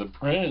guy, the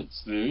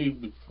Prince,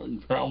 dude,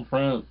 the Crown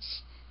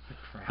Prince.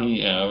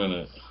 He having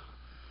it.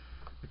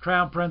 The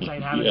Crown Prince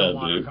ain't having no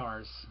water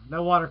cars.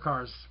 No water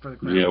cars for the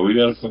Crown. Yeah, we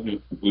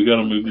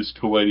gotta move this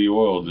Kuwaiti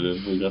oil,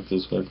 dude. We got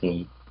this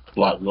fucking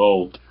black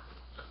gold.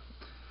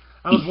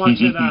 I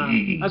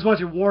was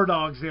watching War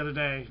Dogs the other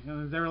day,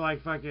 and they were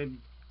like, "Fucking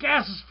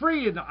gas is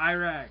free in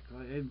Iraq."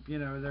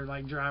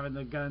 They're driving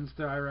the guns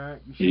through Iraq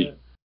and shit.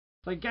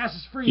 Gas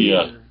is free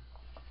here.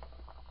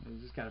 You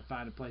just gotta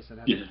find a place that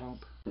has a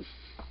pump.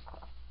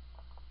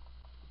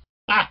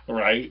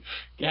 Right.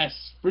 Gas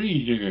is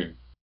free here.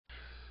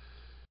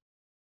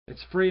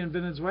 It's free in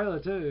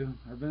Venezuela too,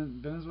 or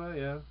Venezuela,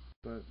 yeah.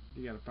 But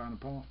you gotta find a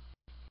pump.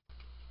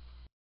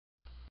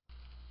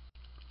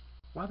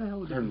 Why the hell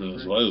would it be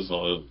free? What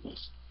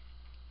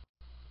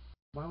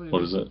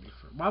is it?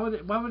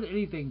 Why would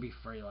anything be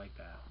free like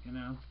that? You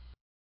know?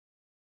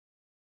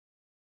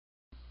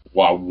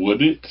 Why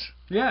would it?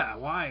 Yeah.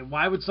 Why?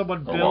 Why would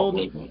someone build?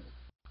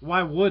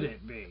 Why would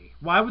it be?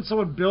 Why would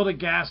someone build a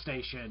gas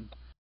station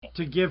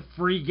to give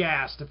free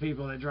gas to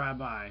people that drive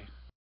by?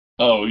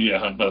 Oh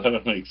yeah,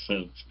 that makes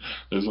sense.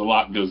 There's a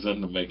lot goes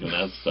into making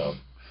that stuff.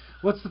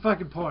 What's the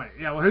fucking point?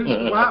 Yeah.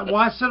 Well,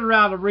 why sit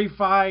around and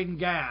refine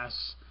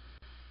gas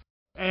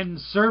and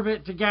serve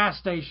it to gas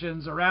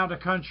stations around the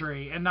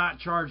country and not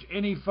charge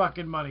any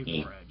fucking money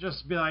for it?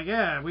 Just be like,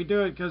 yeah, we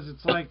do it because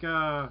it's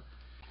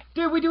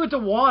dude, we do it to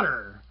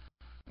water.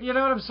 You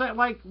know what I'm saying?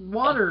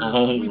 Water,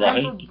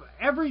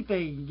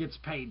 everything gets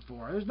paid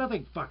for. There's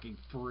nothing fucking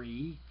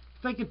free.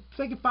 If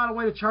they could find a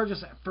way to charge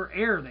us for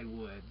air, they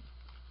would.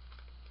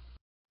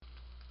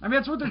 I mean,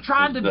 that's what they're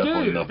trying to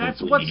do.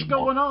 That's what's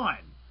going on.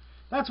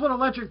 That's what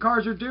electric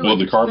cars are doing. Well,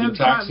 the carbon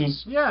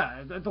taxes?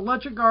 The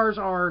electric cars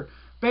are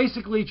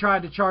basically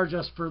trying to charge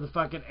us for the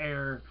fucking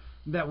air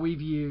that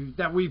we've used,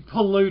 that we've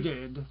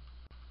polluted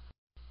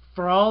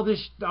for all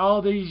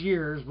these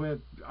years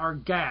with our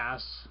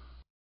gas.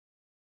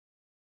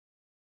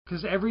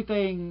 Because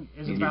everything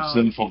is about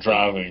sinful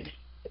driving.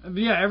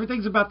 Yeah,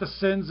 everything's about the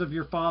sins of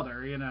your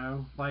father. You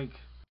know, like.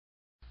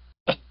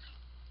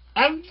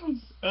 The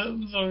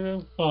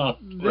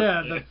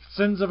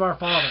sins of our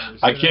fathers.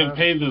 I can't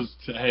pay this.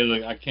 Hey,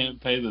 look, I can't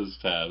pay this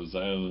tabs.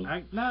 I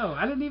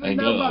didn't even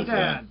know my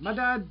dad. My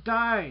dad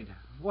died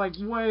like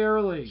way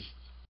early.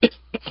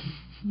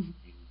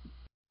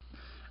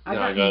 I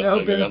got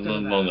no benefit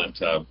of that. On that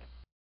tab.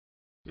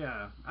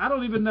 Yeah, I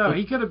don't even know.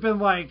 He could have been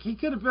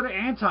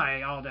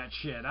anti all that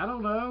shit. I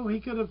don't know. He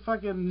could have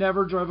fucking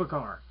never drove a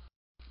car.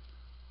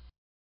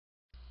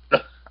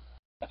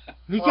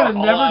 He could have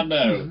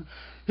never.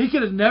 He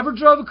could have never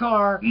drove a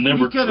car.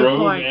 Never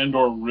drove and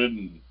or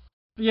ridden.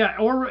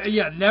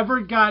 Never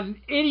gotten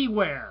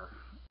anywhere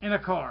in a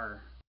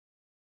car.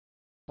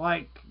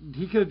 Like,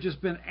 he could have just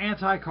been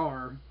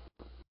anti-car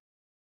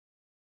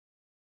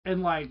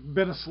and, like,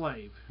 been a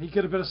slave. He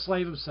could have been a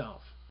slave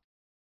himself.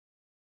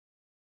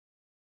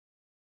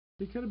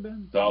 He could have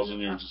been. 1,000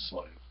 years a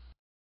slave.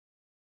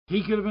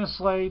 He could have been a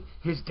slave.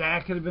 His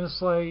dad could have been a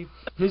slave.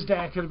 His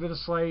dad could have been a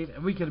slave.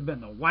 And we could have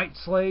been the white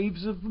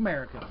slaves of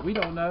America. We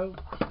don't know.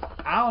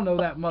 I don't know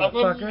that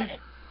motherfucker.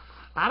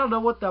 I don't know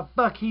what the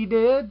fuck he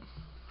did.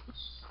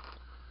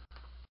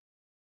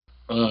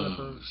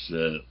 Oh,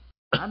 shit.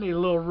 I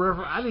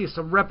need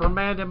some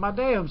reprimand in my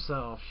damn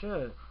self.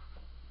 Shit.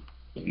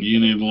 You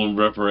need a little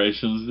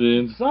reparations,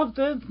 dude?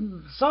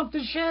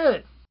 Something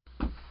shit.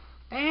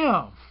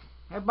 Damn.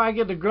 Everybody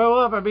get to grow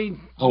up. I mean,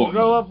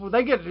 grow up.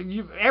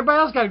 Everybody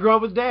else got to grow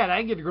up with dad. I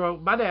didn't get to grow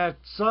up. My dad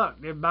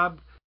sucked.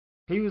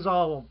 He was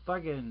all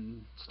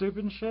fucking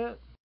stupid and shit.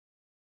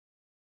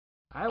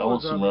 I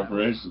want some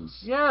reparations.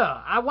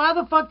 Yeah. Why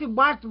the fuck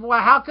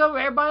how come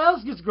everybody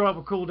else gets to grow up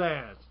with cool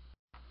dads?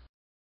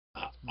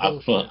 I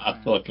feel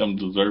like I'm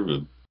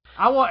deserving.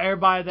 I want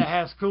everybody that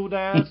has cool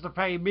dads to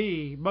pay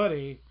me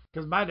money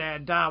because my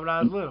dad died when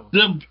I was little.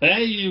 To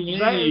pay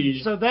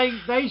me. So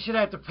they should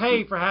have to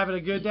pay for having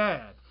a good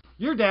dad.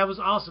 Your dad was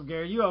awesome,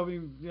 Gary. You owe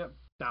me. Yep.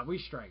 Nah, we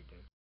straight, dude.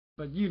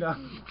 But you know,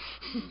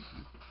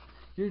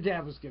 your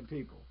dad was good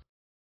people.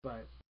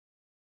 But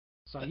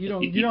so you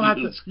don't have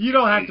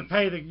to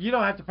pay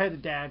the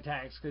dad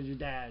tax because your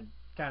dad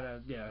kind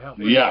of helped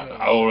me. Yeah.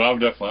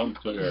 I'm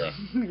clear.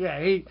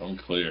 Yeah, I'm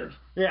clear.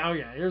 Yeah. Oh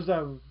yeah.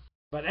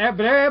 But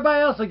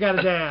everybody else that got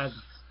a dad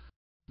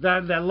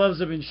that loves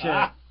him and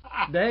shit,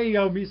 they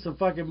owe me some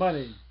fucking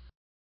money.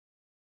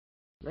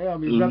 They owe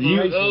me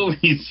reparations. You owe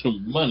me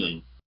some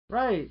money.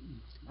 Right.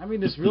 I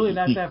mean, it's really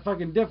not that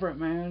fucking different,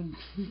 man.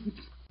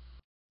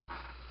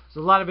 There's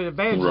a lot of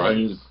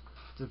advantages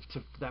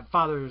that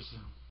fathers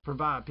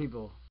provide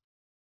people.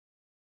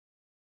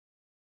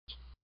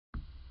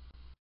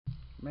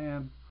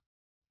 Man.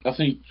 I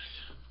think,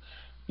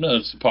 no,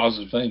 it's a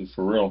positive thing,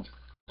 for real.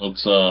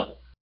 It's,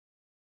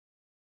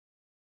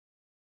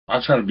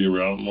 I try to be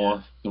around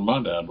more than my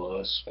dad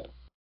was.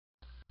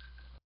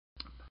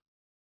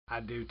 I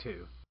do,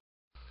 too.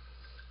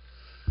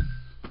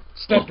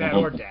 Stepdad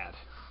or dad,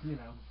 you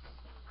know.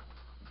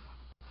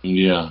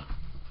 Yeah.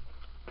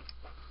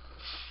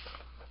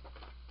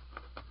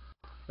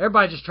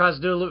 Everybody just tries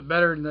to do a little bit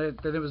better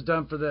than it was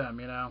done for them,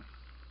 you know.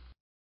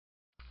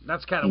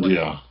 That's kind of what.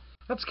 Yeah.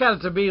 That's kind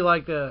of to me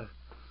like the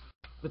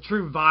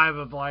true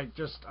vibe of like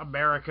just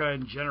America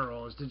in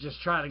general is to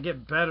just try to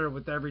get better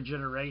with every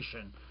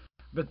generation.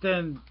 But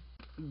then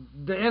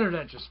the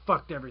internet just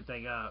fucked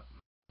everything up.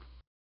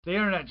 The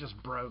internet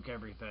just broke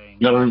everything.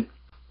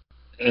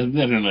 And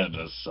the internet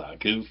does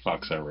suck. It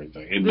fucks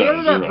everything. The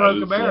internet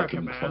broke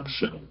America, man.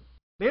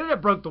 The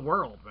internet broke the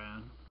world,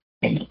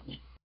 man.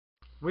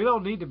 We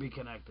don't need to be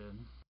connected.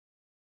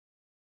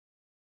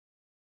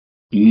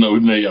 No,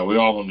 yeah, we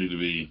all don't need to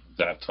be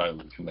that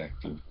tightly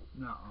connected.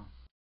 No.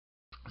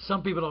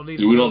 Some people don't need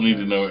to. We don't need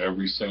to know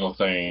every single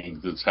thing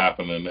that's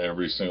happening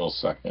every single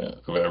second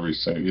of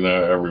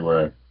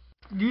everywhere.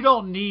 You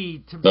don't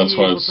need to be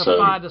able to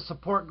find a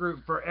support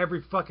group for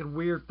every fucking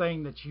weird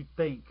thing that you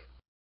think.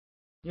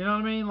 You know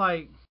what I mean?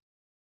 Like,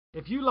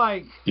 if you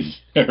like, you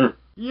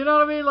know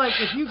what I mean? Like,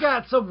 if you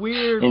got some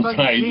weird fucking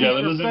thing,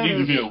 there doesn't need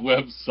to be a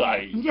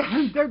website.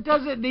 Yeah, there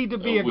doesn't need to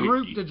be a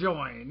group to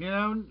join. You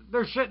know,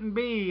 there shouldn't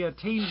be a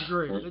Teams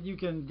group that you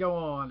can go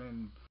on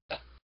and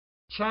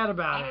chat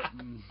about it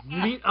and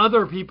meet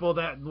other people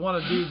that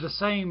want to do the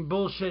same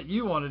bullshit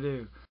you want to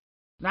do.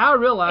 Now I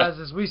realize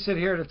as we sit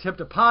here and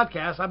attempt a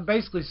podcast, I'm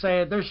basically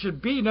saying there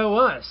should be no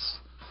us.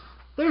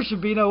 There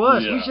should be no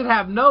us. Yeah. We should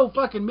have no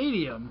fucking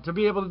medium to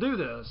be able to do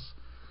this.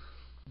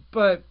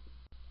 But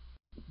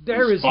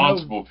there is no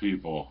responsible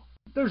people.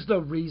 There's no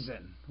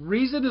reason.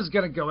 Reason is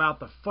going to go out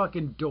the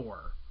fucking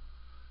door.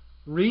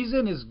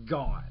 Reason is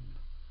gone.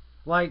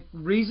 Like,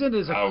 reason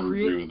is I would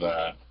agree with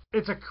that.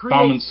 It's a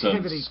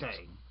creativity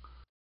thing.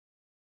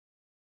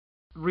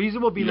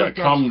 Reason will be looked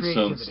at as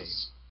creativity.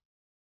 Sense.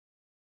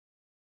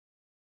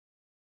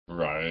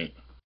 Right.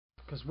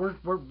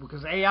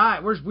 Because AI,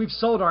 we've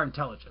sold our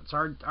intelligence.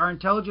 Our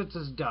intelligence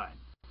is done.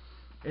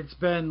 It's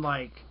been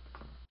like,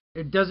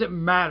 it doesn't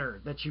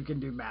matter that you can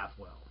do math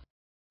well.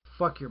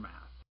 Fuck your math.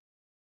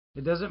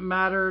 It doesn't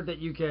matter that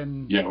you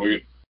can. Yeah,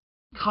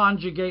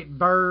 conjugate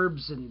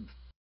verbs and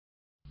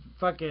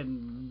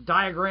fucking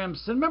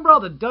diagrams. And remember all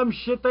the dumb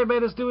shit they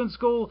made us do in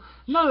school?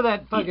 None of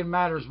that fucking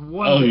matters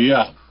one bit.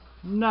 Yeah.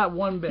 Not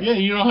one bit. Yeah,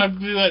 you don't have to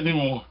do that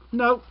anymore.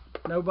 Nope.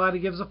 Nobody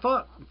gives a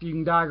fuck if you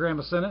can diagram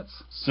a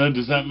sentence. So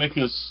does that make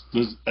us,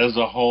 as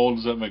a whole,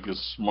 does that make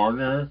us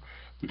smarter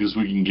because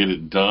we can get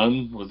it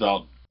done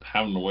without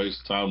having to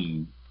waste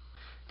time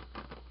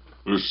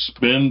or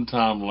spend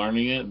time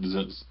learning it? Does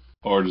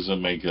it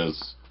make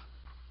us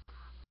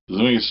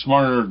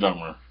smarter or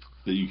dumber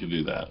that you can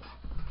do that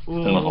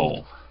in a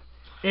whole?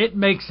 It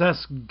makes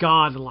us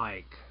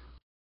godlike.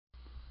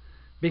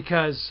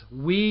 Because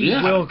we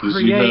will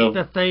create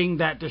the thing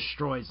that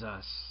destroys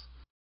us.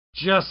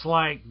 Just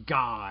like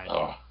God.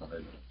 Oh,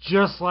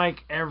 just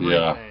like everything.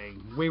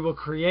 Yeah. We will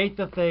create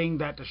the thing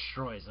that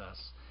destroys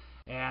us.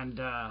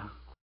 And,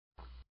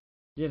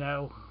 you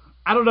know,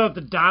 I don't know if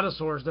the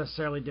dinosaurs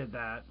necessarily did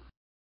that.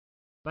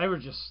 They were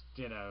just,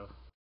 you know,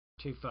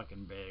 too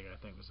fucking big, I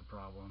think was the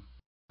problem.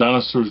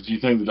 Dinosaurs, do you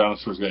think the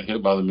dinosaurs got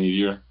hit by the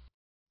meteor?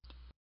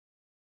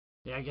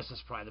 Yeah, I guess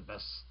that's probably the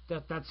best.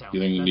 That sounds. You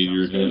think the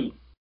meteor hit?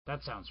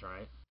 That sounds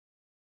right.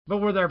 But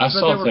were there? I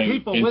saw there were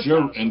people with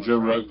Joe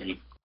Rogan.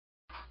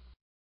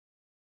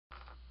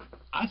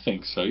 I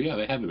think so. Yeah,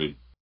 they had to be.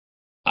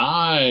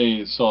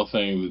 I saw a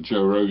thing that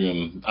Joe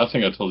Rogan. I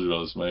think I told you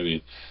about this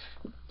maybe.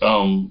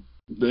 And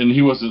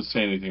he wasn't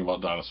saying anything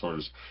about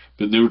dinosaurs,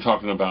 but they were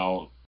talking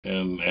about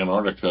in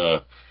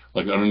Antarctica,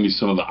 like underneath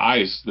some of the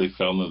ice, they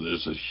found that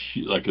there's a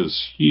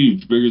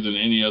huge, bigger than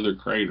any other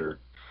crater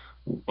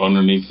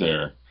underneath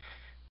there,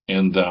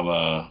 and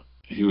that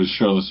he was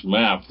showing this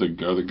map.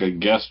 The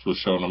guest was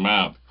showing a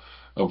map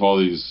of all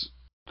these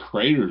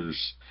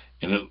craters,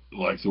 and it,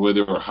 like the way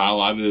they were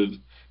highlighted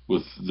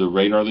with the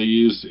radar they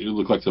used, it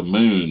looked like the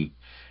moon.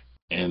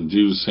 And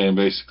dude was saying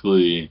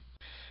basically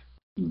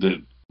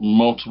that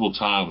multiple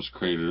times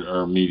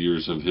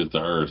meteors have hit the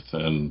Earth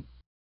and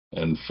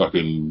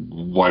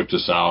fucking wiped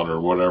us out or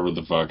whatever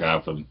the fuck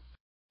happened.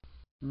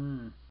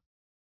 Mm.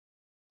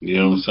 You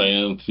know what I'm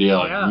saying?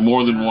 Yeah,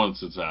 more than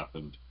once it's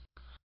happened.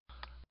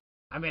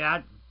 I mean,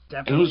 I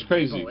definitely. And it was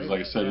crazy because,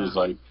 like I said, it was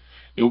like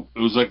it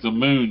was like the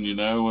moon. You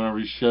know, whenever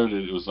he showed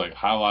it, it was like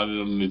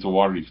highlighted underneath the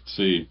water. You could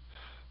see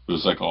it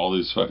was like all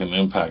these fucking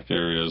impact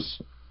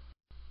areas.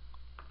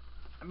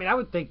 I mean, I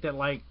would think that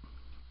like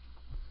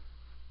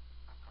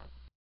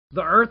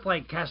the Earth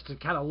like has to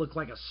kind of look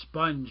like a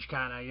sponge,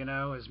 kind of, you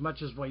know, as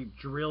much as we've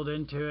drilled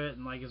into it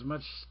and like as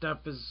much stuff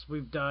as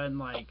we've done,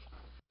 like.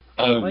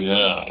 Oh, like,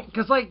 yeah.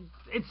 Because like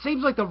it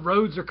seems like the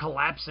roads are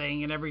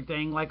collapsing and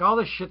everything. Like all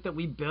the shit that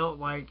we built,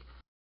 like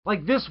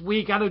this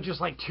week, I know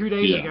just like 2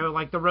 days ago,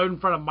 like the road in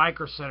front of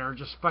Micro Center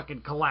just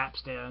fucking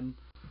collapsed in.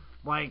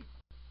 Like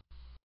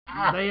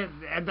they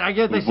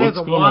say it's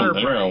a water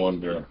break. I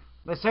wonder.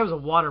 They say it was a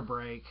water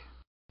break.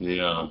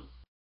 Yeah.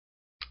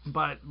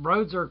 But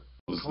roads are.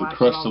 Was the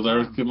crust of the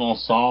Earth getting all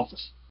soft?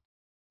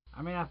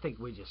 I mean, I think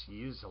we just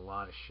use a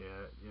lot of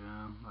shit, you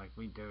know, like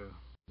we do.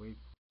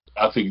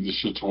 I think the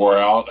shit's wore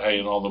out. Hey,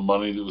 and all the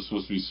money that was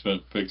supposed to be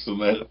spent fixing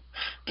that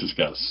just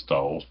got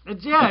stole. It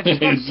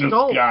just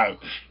stole. Got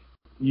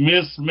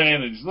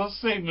mismanaged.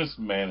 Let's say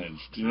mismanaged.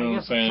 You know what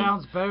I'm saying? It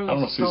sounds better than I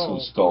don't know if someone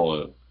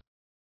stole it.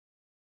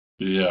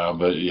 Yeah,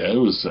 but it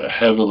was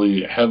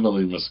heavily,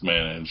 heavily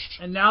mismanaged.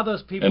 And now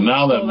those people. And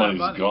now that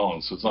money's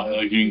gone, so it's not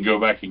like you can go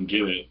back and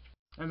get it.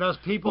 And those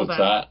people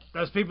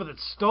those people that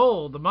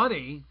stole the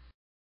money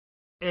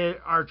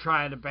are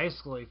trying to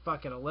basically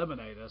fucking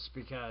eliminate us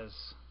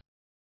because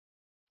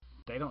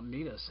they don't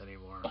need us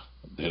anymore.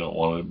 They don't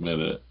want to admit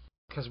it.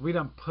 Because we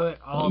done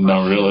put all of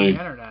our shit on the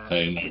internet.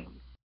 Hey,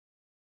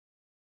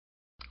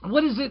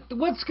 what is it?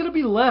 What's going to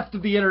be left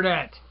of the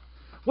internet?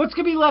 What's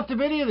going to be left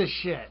of any of this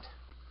shit?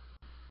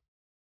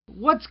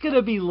 What's going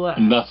to be left?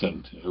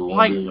 Nothing. It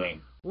won't be right.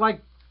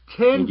 Like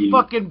 10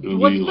 fucking...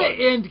 What's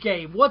the end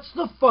game? What's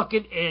the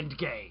fucking end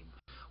game?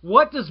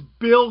 What does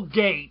Bill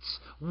Gates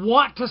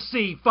want to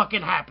see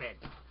fucking happen?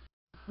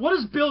 What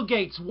does Bill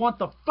Gates want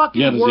the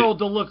fucking world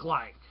to look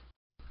like?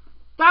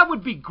 That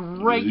would be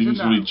great to know. He's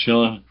going to be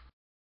chilling.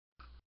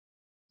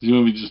 He's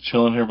going to be just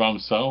chilling here by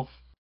himself?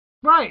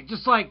 Right,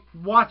 just like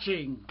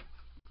watching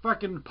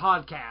fucking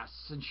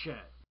podcasts and shit.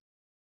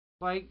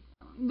 Like,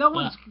 no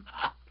one's...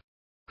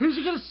 Who's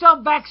he going to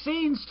sell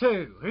vaccines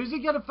to? Who's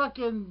he going to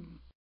fucking...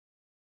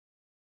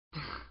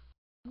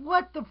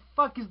 What the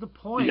fuck is the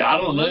point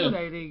of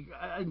eliminating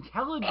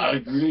intelligence? I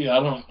agree. I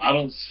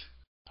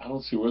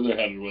don't see where they're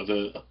headed with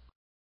it.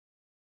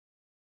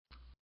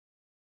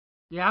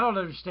 Yeah, I don't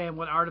understand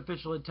what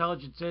artificial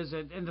intelligence is,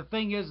 and the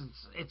thing is,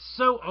 it's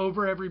so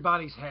over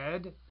everybody's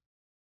head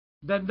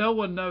that no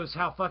one knows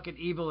how fucking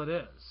evil it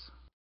is.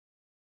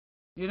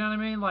 You know what I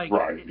mean? Like,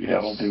 right? Yeah,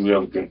 I don't think we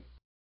have a good.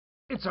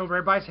 It's over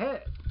everybody's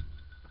head.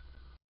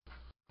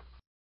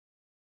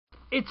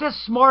 It's as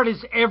smart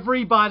as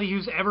everybody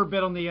who's ever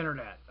been on the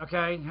internet.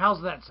 Okay,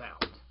 how's that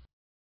sound?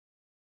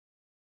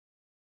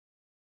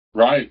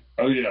 Right.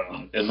 Oh,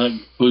 yeah. And that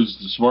includes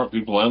the smart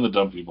people and the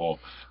dumb people.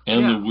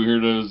 And the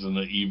weirdos and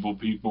the evil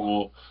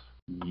people.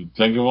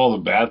 Think of all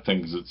the bad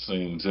things it's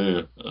seen,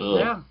 too.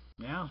 Ugh.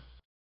 Yeah.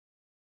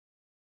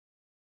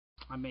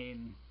 I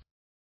mean,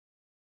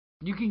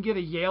 you can get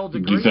a Yale Do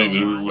degree you think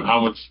online.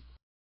 how much?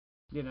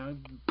 You know,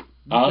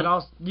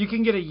 you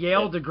can get a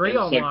Yale degree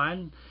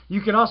online.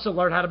 You can also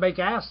learn how to make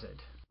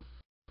acid.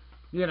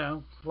 You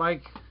know,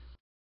 like.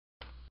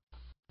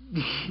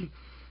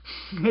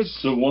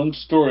 So one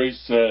story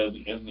said,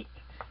 and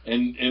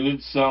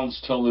it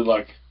sounds totally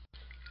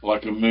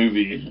like a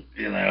movie,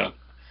 you know,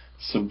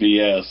 some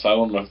BS. I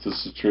don't know if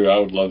this is true. I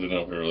would love to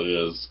know if it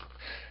really is.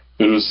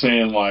 But it was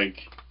saying, like,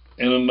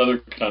 in another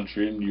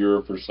country, in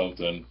Europe or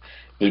something,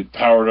 they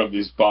powered up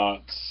these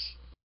bots,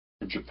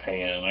 or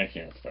Japan, I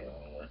can't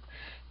remember.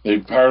 They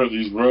powered up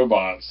these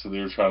robots that they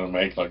were trying to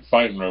make, like,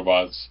 fighting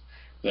robots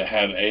that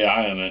had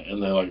AI in it,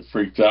 and they, like,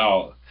 freaked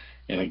out,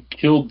 and it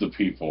killed the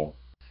people.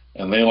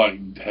 And they,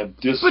 like, had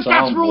disarmed. But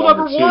that's rule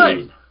number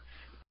one!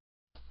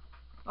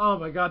 Oh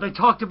my god, they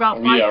talked about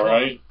Fight Club. Yeah,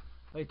 right?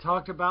 They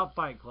talked about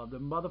Fight Club, the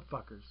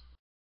motherfuckers.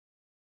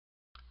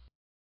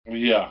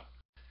 Yeah.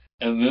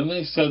 And then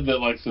they said that,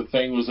 like, the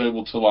thing was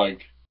able to,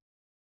 like,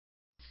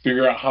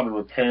 figure out how to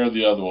repair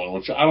the other one,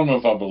 which I don't know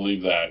if I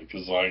believe that,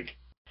 because, like,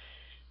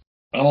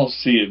 I don't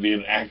see it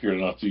being accurate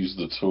enough to use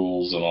the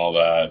tools and all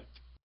that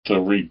to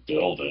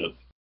rebuild it.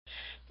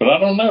 But I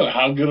don't know.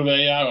 How good of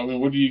AI? I mean,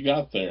 what do you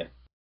got there?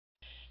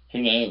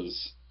 Who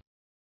knows?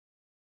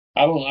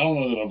 I don't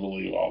know that I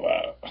believe all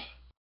that.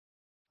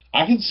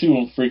 I can see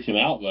them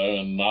freaking out, though,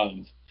 and not...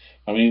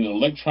 I mean,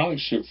 electronic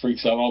shit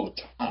freaks out all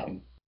the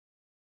time.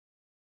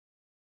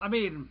 I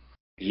mean...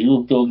 You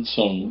were building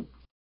some...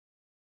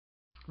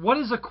 What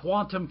is a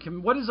quantum...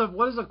 What is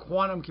a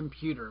quantum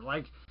computer?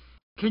 Like,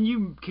 can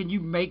you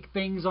make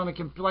things on a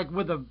computer... Like,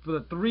 with a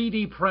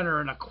 3D printer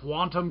and a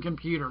quantum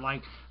computer,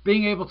 like,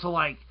 being able to,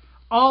 like...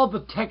 All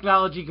the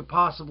technology could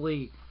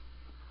possibly...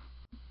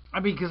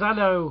 I mean, because I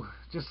know...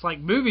 Just like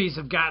movies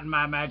have gotten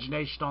my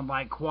imagination on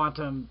like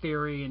quantum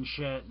theory and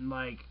shit, and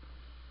like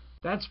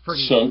that's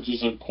pretty. So,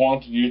 does a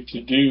quantum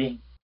to do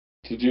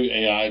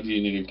AI? Do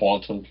you need a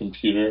quantum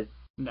computer?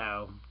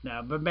 No,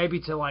 but maybe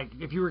to like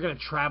if you were going to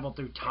travel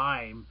through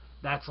time,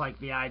 that's like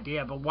the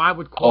idea. But why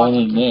would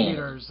quantum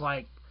computers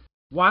like?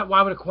 Why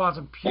would a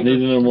quantum computer? I need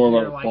to know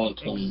more about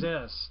quantum.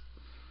 Exist?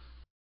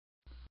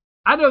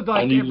 I know.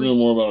 Like, I need to know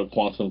more about a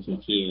quantum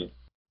computer.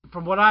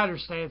 From what I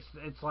understand,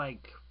 it's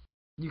like.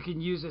 You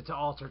can use it to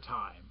alter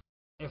time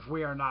if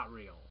we are not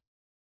real.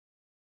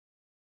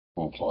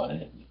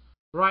 Okay.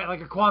 Right,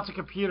 like a quantum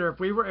computer. If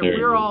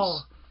we're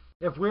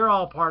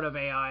all part of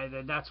AI,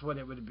 then that's what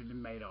it would have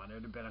been made on. It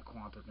would have been a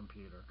quantum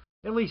computer.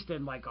 At least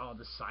in like all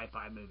the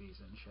sci-fi movies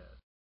and shit.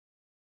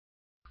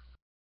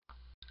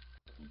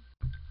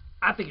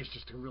 I think it's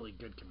just a really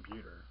good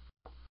computer.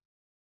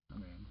 I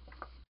mean,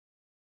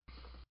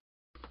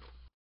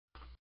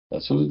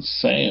 that's what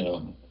it's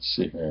saying. Let's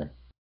see here.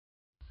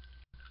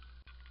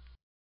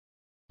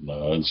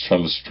 No, it's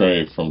trying to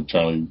stray from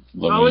trying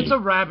to... it's a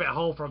rabbit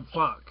hole from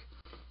fuck.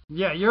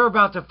 Yeah, you're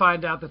about to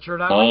find out that you're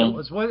not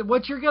real.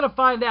 What you're going to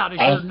find out is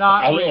you're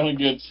not real. I don't want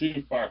to get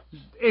too far.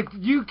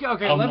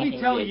 Let me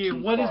tell you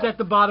what is at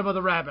the bottom of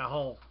the rabbit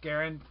hole,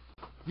 Garen.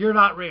 You're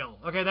not real.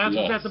 Okay, that's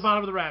what's at the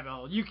bottom of the rabbit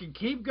hole. You can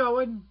keep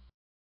going,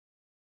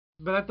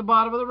 but at the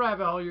bottom of the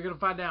rabbit hole, you're going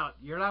to find out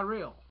you're not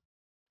real.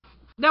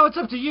 Now, it's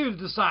up to you to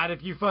decide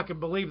if you fucking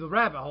believe the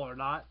rabbit hole or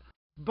not,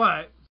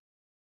 but...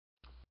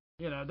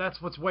 You know,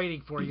 that's what's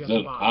waiting for you at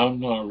the bottom. I'm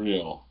not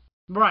real.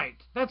 Right.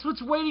 That's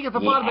what's waiting at the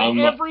bottom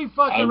of every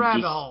fucking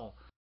rabbit hole.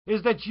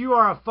 Is that you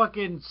are a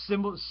fucking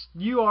symbol.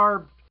 You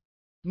are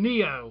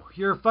Neo.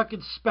 You're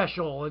fucking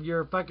special. And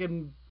you're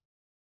fucking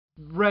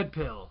red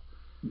pill.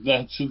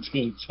 That's what's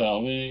going to tell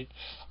me.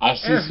 I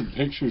see some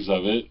pictures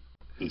of it.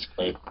 It's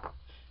crazy.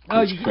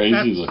 It's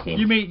crazy looking.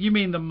 You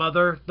mean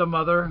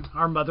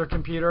our mother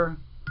computer?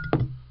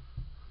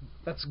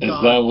 That's God.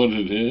 Is that what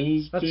it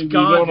is? That's Dude,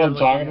 God. You know what I'm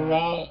talking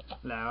about?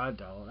 No, I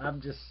don't. I'm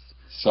just...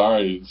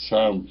 Sorry,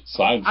 I'm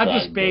sidetracked. I'm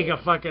just being a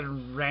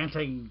fucking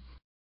ranting...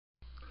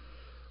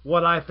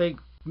 What I think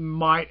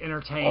might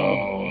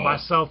entertain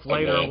myself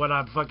later when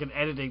I'm fucking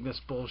editing this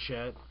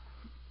bullshit.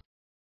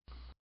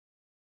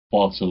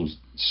 Quantum,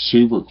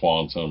 super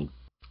quantum.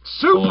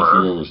 Super? I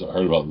don't know if you ever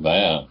heard about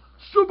that.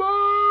 Super!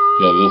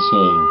 Yeah, this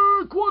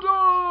one...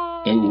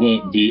 Quantum!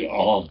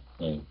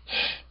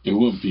 It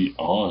went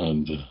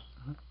beyond...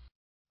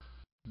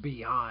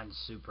 Beyond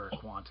super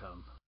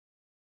quantum.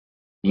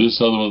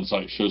 This other one's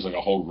like shows like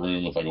a whole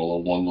room with like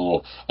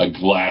a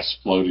glass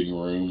floating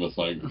room with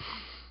like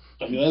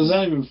that's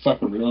not even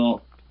fucking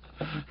real.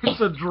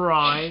 It's a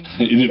drawing.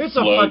 It's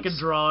floats. A fucking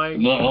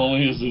drawing. Not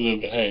only is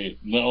it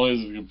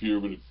a computer,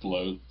 but it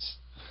floats.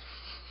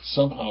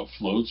 Somehow it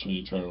floats when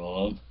you turn it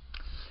on.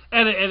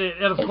 And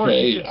of course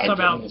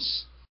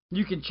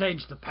you can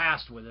change the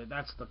past with it.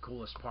 That's the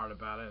coolest part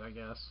about it, I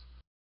guess.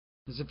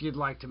 Is if you'd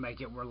like to make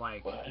it where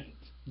like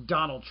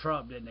Donald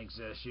Trump didn't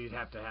exist, you'd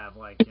have to have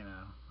like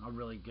a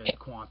really good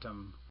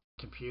quantum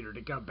computer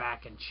to go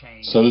back and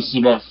change. So this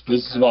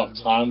is about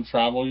time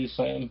travel, you're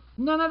saying?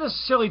 No, not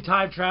necessarily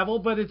time travel,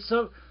 but it's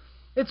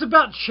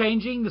about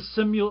changing the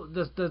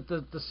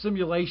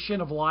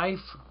simulation of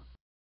life,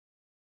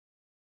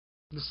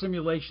 the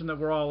simulation that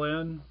we're all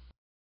in.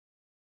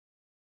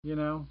 You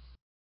know?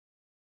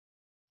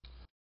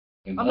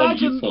 And how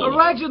do you feel about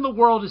Imagine the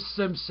world is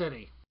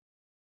SimCity.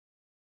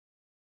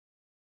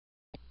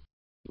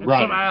 And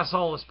Right. some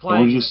asshole is And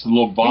playing we're just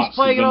little bots. He's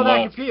playing it on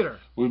that left. computer.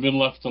 We've been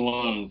left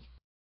alone.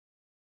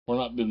 We're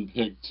not being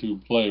picked to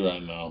play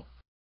right now.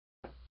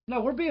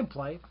 No, we're being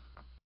played.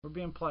 We're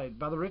being played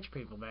by the rich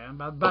people, man.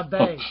 By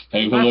they.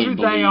 Hey, That's who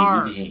they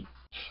are.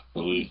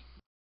 Believe.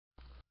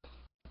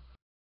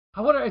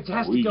 I wonder. It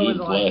has to go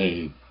into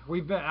played?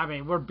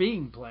 like we're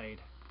being played.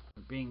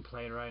 We're being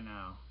played right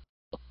now.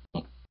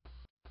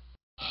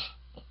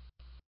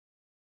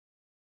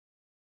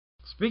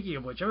 Speaking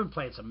of which, I've been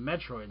playing some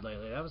Metroid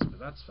lately.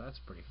 That's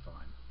pretty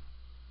fun.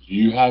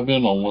 You have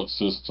been on what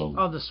system?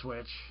 On the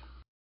Switch.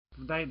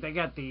 They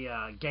got the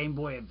Game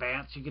Boy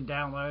Advance you can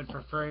download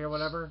for free or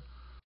whatever,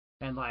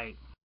 and like.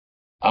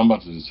 I'm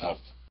about to just have.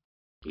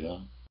 Yeah.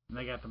 And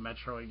they got the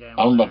Metroid game.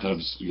 I'm about to have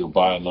to go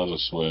buy another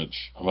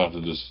Switch. I'm about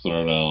to just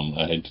throw down.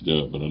 I hate to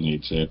do it, but I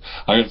need to.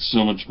 I got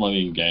so much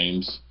money in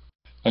games.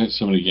 I got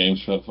so many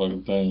games for that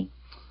fucking thing.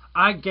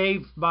 I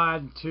gave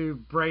mine to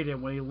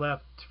Braden when he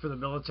left for the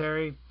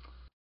military,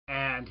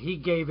 and he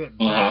gave it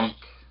back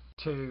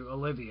to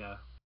Olivia.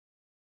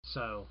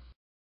 So,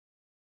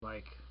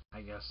 like,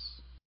 I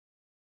guess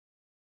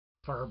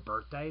for her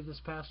birthday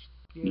this past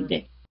year,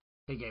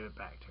 he gave it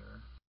back to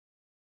her.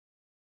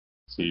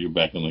 So you're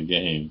back in the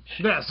game.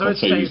 Yeah, so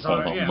That's it stays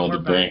on. Yeah, we're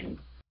back. Brain.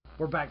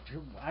 We're back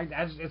to.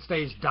 It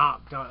stays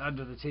docked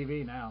under the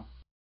TV now.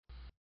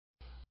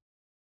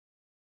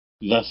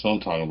 That's what I'm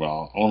talking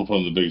about. I want to play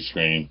on the big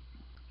screen.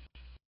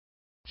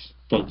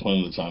 Stop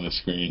playing the tiny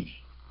screen.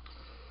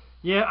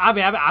 Yeah, I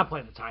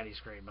play the tiny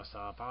screen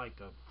myself. I like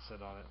to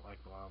sit on it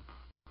while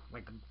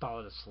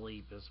fall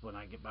asleep is when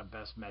I get my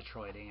best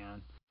Metroiding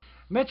in.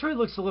 Metroid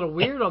looks a little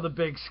weird on the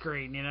big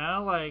screen, you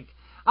know. Like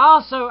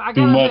also, I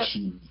got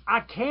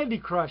I Candy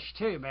Crush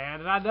too, man,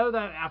 and I know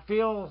that I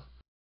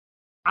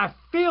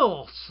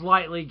feel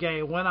slightly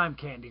gay when I'm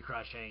Candy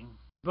Crushing,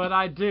 but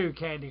I do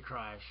Candy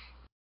Crush.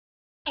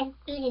 I'm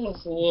feeling a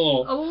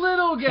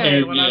little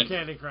gay when I'm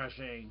Candy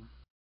Crushing.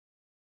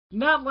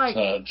 Not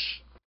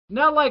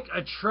like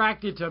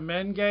attracted to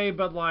men gay,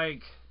 but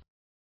like,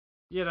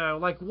 you know,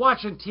 like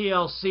watching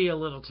TLC a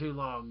little too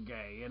long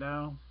gay, you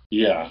know?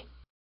 Yeah.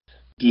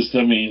 Just,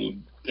 I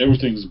mean,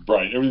 everything's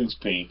bright. Everything's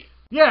pink.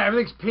 Yeah,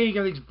 everything's pink,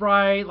 everything's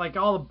bright, like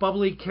all the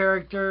bubbly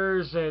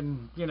characters,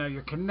 and, you know,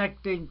 you're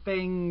connecting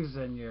things,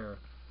 and you're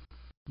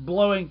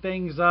blowing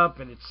things up,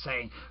 and it's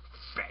saying,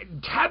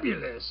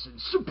 fantabulous and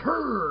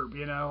superb,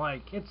 you know,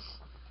 like,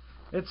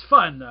 it's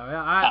fun, though.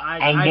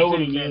 I know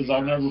what it is.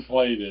 I've never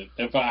played it.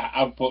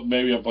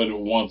 Maybe I played it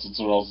once and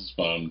someone else's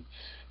phone.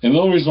 And the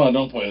only reason why I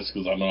don't play it is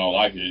because I know I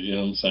like it, you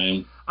know what I'm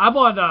saying? I'm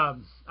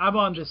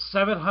on the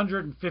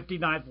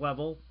 759th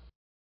level.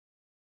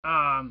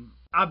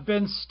 I've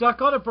been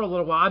stuck on it for a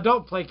little while. I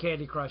don't play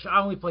Candy Crush. I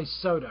only play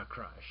Soda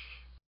Crush.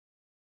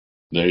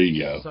 There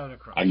you go. Soda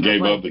Crush. I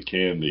gave up the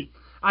candy.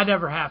 I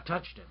never have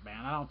touched it,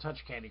 man. I don't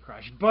touch Candy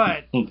Crush.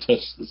 But don't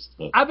touch this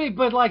stuff. I mean,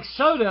 but like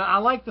soda, I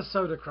like the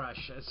Soda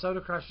Crush. Soda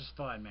Crush is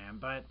fun, man.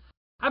 But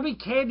I mean,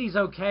 candy's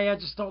okay. I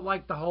just don't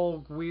like the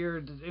whole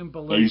weird Oompa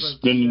Loompa. Are you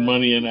spending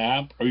money in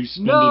app? Are you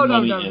spending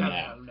money in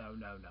app? No.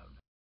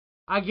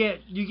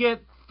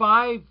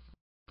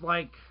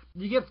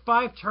 You get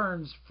 5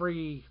 turns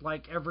free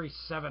like every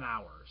 7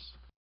 hours.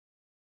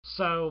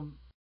 So,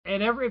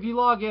 and if you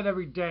log in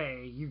every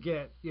day, you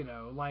get, you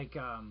know, like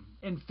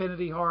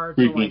infinity hearts.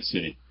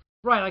 Frequency.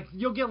 Right, like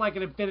you'll get like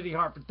an infinity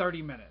heart for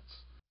 30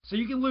 minutes. So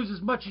you can lose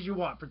as much as you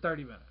want for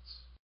 30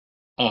 minutes.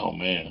 Oh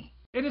man.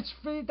 And it's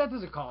free. That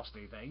doesn't cost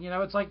anything. You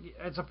know, it's like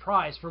it's a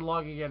price for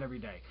logging in every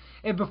day.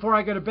 And before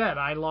I go to bed,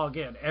 I log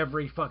in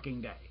every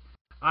fucking day.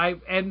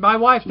 And my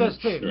wife does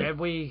too. Sure. And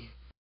we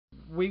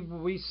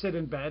sit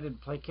in bed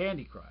and play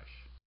Candy Crush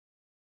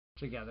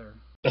together.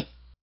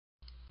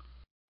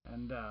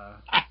 And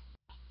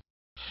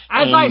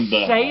as I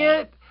say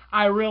it,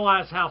 I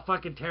realize how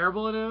fucking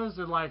terrible it is,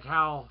 and like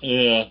how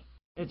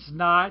it's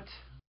not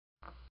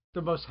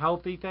the most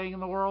healthy thing in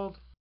the world.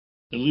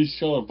 At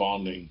least y'all are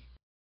bonding.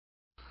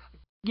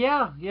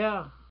 Yeah.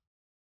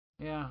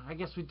 I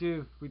guess we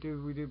do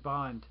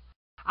bond.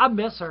 I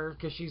miss her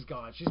because she's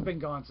gone. She's been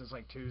gone since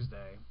like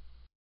Tuesday.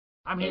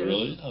 I'm here.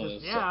 Really?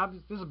 This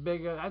is a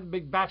big. I have a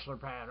big bachelor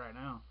pad right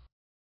now.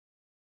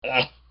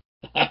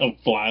 I'm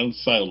flying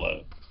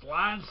solo.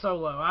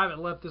 I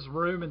haven't left this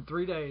room in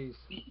 3 days.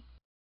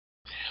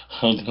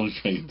 I'm gonna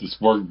try to get this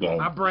work done.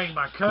 I bring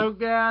my Coke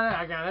down.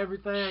 I got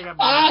everything. I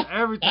got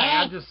everything.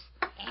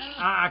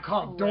 I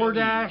call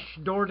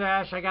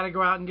DoorDash. I got to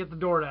go out and get the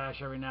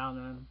DoorDash every now and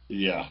then.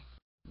 Yeah.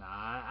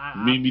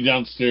 Meet me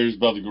downstairs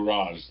by the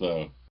garage,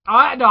 though.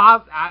 You know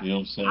what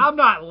I'm saying? I'm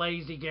not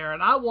lazy,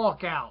 Garrett. I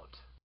walk out.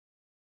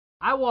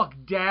 I walk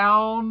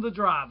down the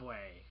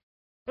driveway.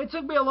 It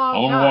took me a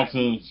long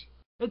time.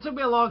 It took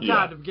me a long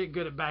time to get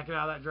good at backing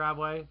out of that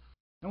driveway,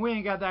 and we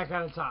ain't got that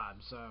kind of time,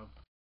 so.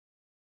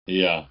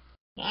 Yeah.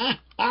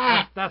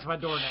 That's my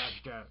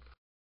DoorDash joke.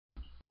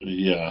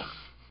 Yeah.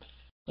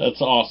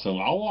 That's awesome.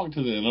 I'll walk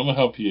to the end. I'm going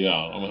to help you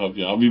out.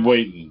 I'll be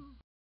waiting.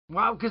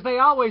 Well, because they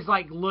always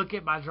like look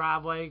at my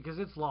driveway because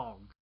it's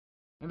long,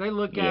 and they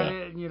look at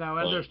it, and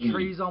and there's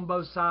trees on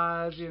both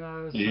sides,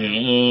 So,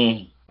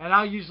 yeah. And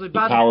I'll usually The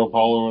power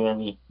pole or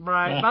whatever.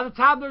 Right. Yeah. By the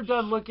time they're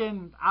done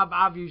looking,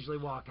 I've usually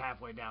walked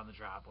halfway down the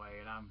driveway,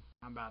 and I'm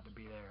about to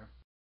be there.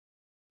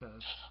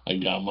 I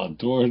got my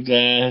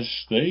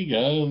DoorDash. There you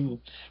go.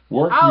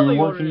 I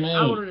Working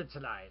ordered it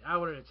tonight. I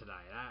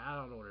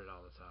don't order it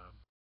all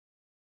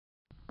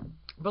the time.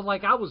 But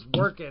like I was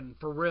working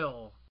for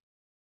real.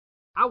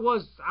 I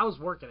was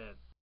working at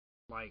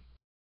like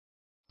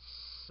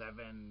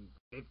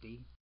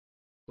 7:50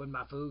 when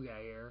my food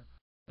got here,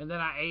 and then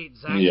I ate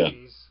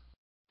Zaxby's.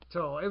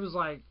 So it was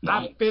like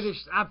nice.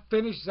 I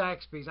finished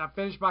Zaxby's. I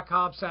finished my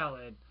Cobb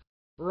salad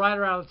right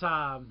around the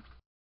time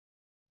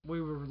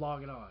we were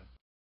logging on.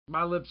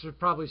 My lips are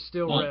probably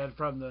still red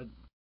from the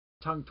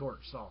tongue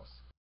torch sauce.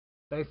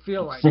 They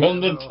feel like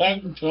from the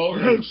tongue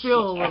torch. They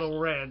feel a little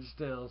red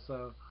still.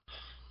 So.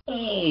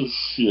 Oh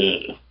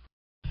shit.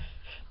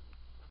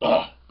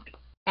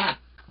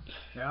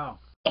 Yeah.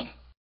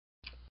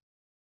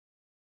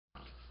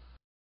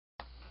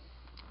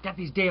 Got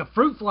these damn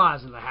fruit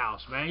flies in the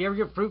house, man. You ever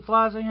get fruit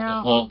flies in your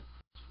house?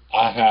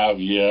 I have,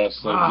 yes.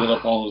 They get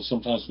up on it.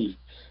 Sometimes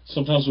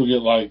we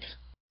get like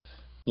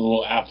the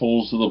little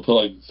apples that they'll put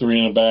like 3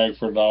 in a bag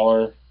for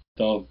 $1.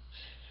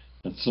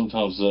 And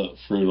sometimes that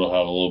fruit will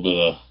have a little bit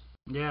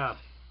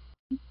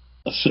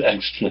of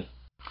extra.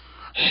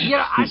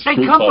 Yeah, they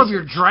come from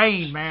your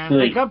drain, man.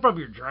 They come from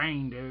your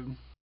drain, dude.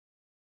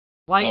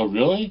 Like, oh,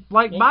 really?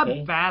 Like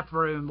my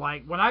bathroom,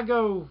 like when I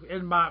go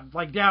in my,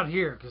 like down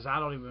here, because I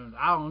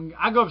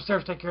go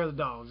upstairs to take care of the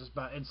dogs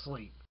and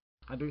sleep.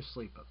 I do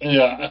sleep up there.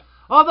 Yeah.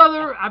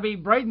 Although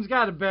Braden's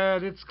got a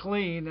bed, it's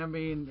clean. I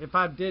mean, if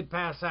I did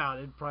pass out,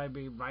 it'd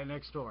probably be right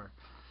next door.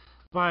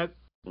 But,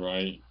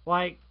 right.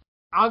 Like,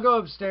 I'll go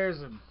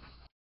upstairs and,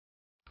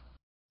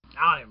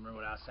 I don't even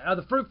remember what I said. Oh,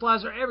 the fruit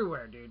flies are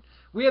everywhere, dude.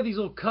 We have these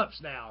little cups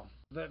now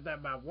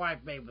that my wife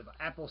made with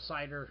apple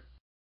cider.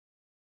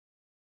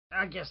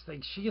 I guess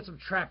she gets them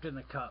trapped in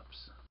the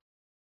cups.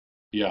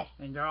 Yeah.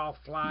 And they're all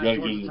flying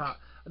towards the top.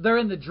 They're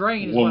in the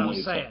drain is what I'm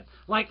saying.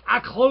 Like, I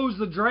close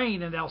the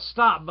drain and they'll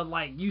stop, but,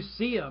 like, you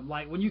see them.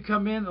 Like, when you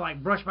come in to,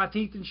 like, brush my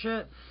teeth and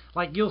shit,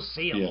 like, you'll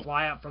see them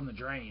fly out from the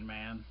drain,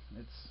 man.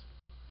 It's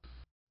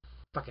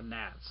fucking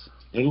gnats.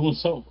 Hit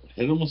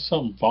them with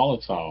something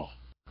volatile.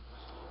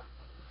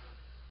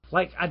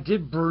 Like, I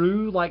did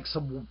brew, like,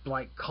 some,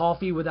 like,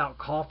 coffee without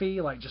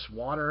coffee, like, just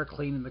water,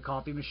 cleaning the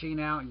coffee machine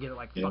out and get it,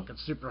 like, fucking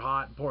super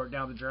hot and pour it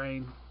down the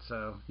drain.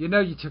 So, you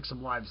took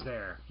some lives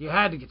there. You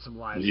had to get some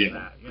lives in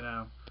that,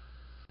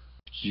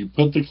 You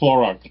put the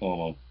Clorox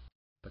on them.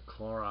 The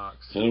Clorox.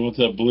 Hit them with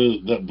that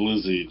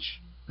Blizzage.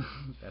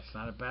 That's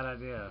not a bad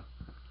idea.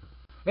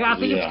 Yeah, I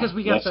think it's because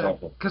we got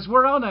because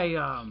we're on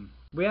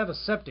we have a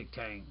septic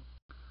tank.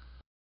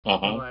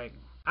 Uh-huh. Like,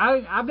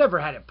 I've never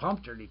had it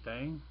pumped or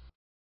anything.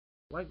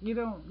 Like, you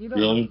don't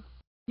really?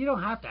 You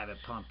don't have to have it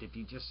pumped if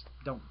you just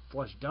don't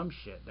flush dumb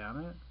shit down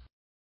it.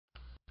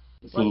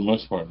 For the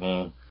most part,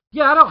 no.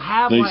 Yeah, I don't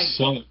have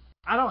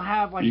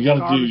you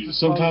gotta do.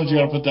 Sometimes you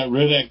gotta put that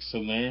Red X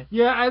in there.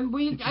 Yeah,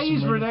 and I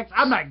use Red X.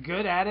 I'm not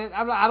good at it.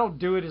 I don't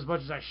do it as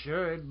much as I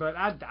should, but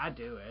I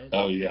do it.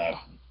 Oh yeah.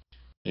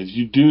 If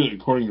you do it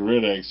according to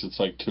Red X, it's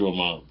like 2 a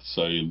month.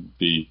 So you'd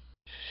be,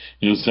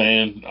 you know what I'm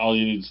saying? All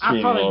you need is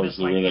 $300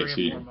 for the Red X.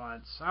 3 or 4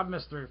 months. I've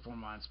missed 3 or 4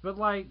 months, but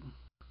like,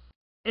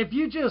 if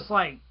you just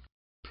like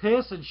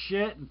piss and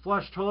shit and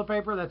flush toilet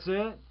paper, that's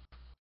it.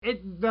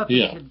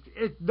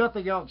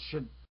 Nothing else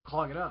should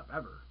clog it up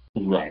ever.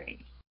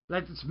 Right.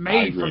 It's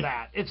made for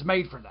that. It's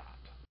made for that.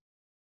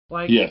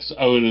 Like, yes.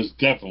 Oh, it is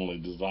definitely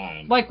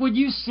designed. Like when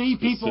you see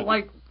people,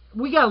 like,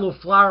 we got a little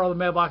flyer on the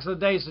mailbox the other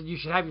day said you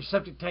should have your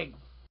septic tank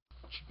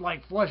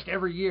like flushed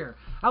every year.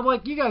 I'm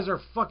like, you guys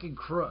are fucking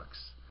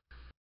crooks.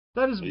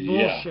 That is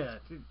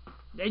bullshit.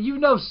 And you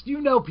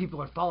know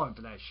people are falling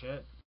for that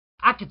shit.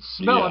 I could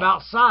smell them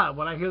outside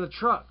when I hear the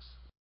trucks.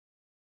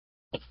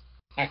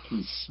 I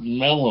can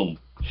smell them.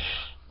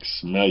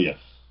 Smell you.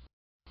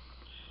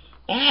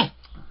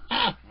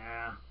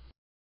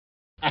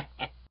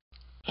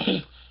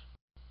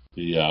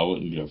 Yeah, I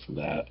wouldn't go for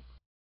that.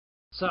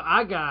 So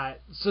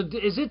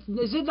is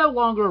it no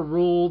longer a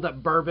rule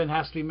that bourbon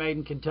has to be made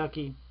in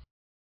Kentucky?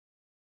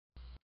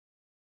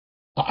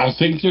 I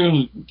think they're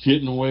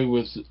getting away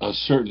with a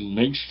certain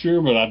mixture,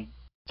 but I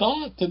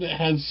thought that it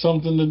had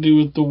something to do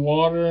with the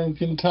water in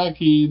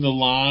Kentucky, the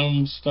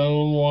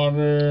limestone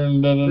water,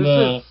 and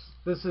da-da-da.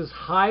 This is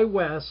High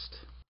West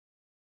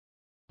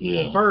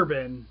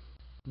bourbon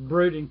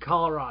brewed in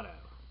Colorado.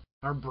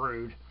 Or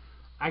brewed.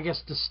 I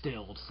guess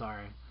distilled,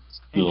 sorry.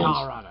 In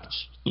Colorado.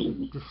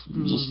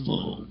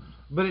 Distilled.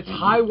 But it's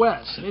High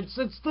West. It's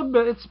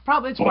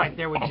right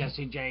there with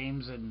Jesse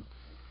James, and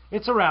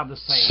it's around the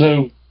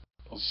same.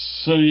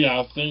 So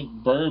yeah, I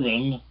think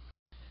bourbon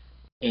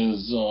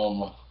is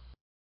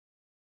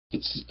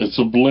it's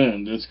a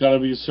blend. It's got to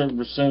be a certain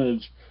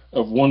percentage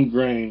of 1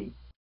 grain.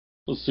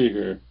 Let's see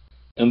here,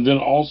 and then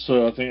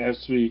also I think it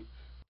has to be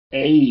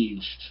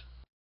aged.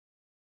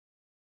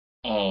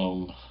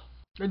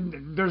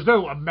 And there's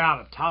no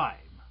amount of time.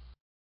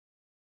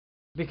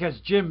 Because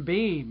Jim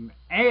Beam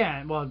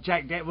and,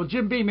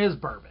 Jim Beam is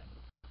bourbon.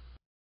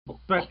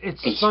 But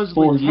it's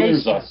supposedly 4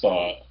 years, I taste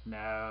thought.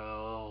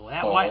 No,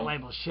 that white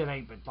label shit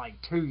ain't but like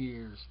 2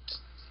 years.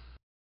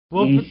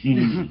 Well,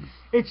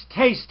 it's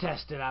taste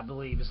tested, I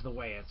believe, is the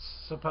way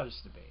it's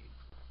supposed to be.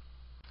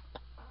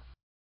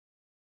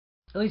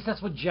 At least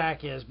that's what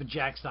Jack is, but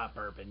Jack's not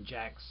bourbon.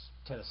 Jack's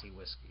Tennessee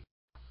whiskey.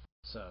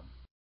 So,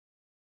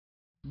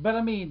 but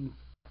I mean,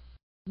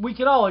 we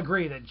could all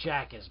agree that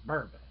Jack is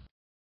bourbon.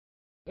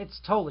 It's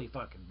totally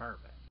fucking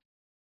bourbon.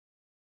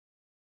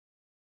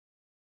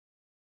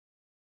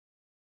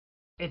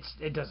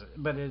 It doesn't,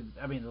 but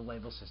the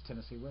label says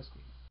Tennessee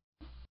whiskey.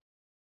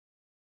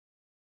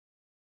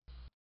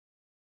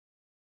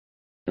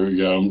 Here we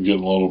go. I'm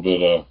getting a little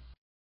bit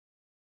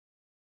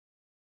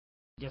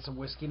Get some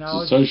whiskey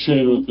knowledge. It's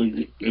associated with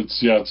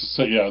it's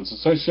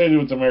associated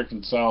with the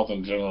American South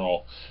in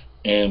general,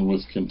 and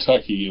with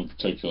Kentucky in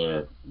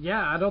particular.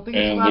 Yeah, I don't think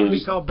it's allowed to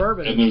be called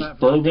bourbon. And there's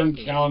Bourbon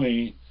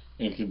County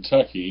in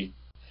Kentucky.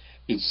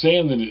 It's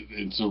saying that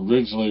it's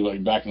originally,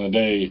 like back in the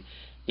day,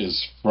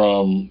 is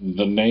from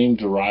the name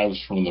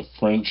derives from the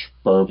French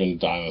Bourbon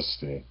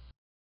Dynasty.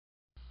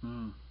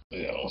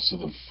 Yeah, so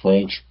the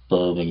French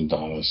Bourbon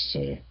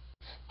Dynasty.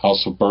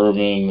 House of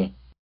Bourbon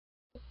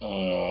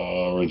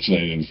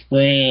originated in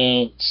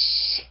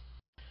France.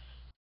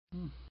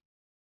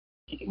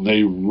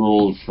 They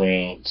ruled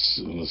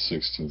France in the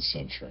 16th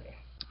century.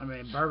 I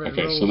mean, bourbon.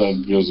 Okay, rules, so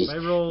that gives us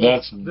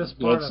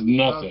that's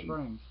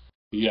nothing.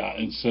 Yeah,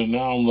 and so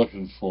now I'm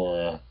looking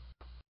for.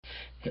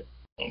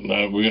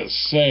 Now we got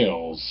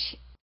sales.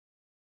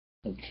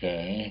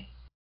 Okay.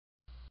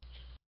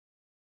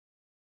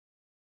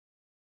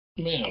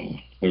 Man,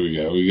 there we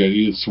go. We got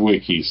it's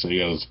wiki, so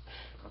you got its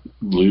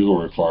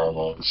legal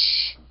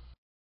requirements.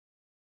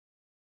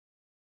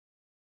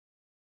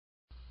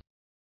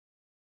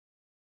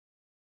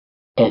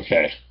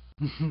 Okay.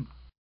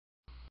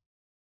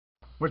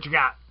 What you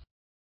got?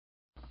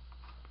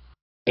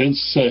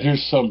 It's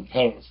here's some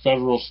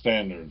federal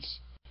standards.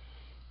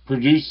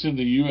 Produced in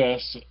the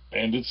U.S.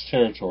 and its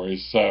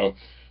territories, so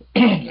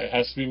it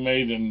has to be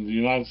made in the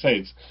United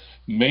States.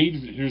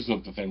 Here's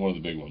the thing, one of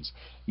the big ones.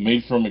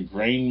 Made from a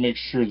grain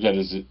mixture that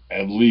is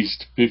at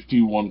least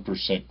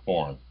 51%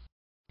 corn.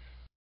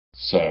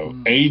 So,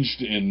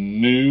 aged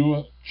in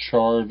new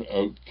charred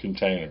oak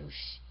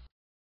containers.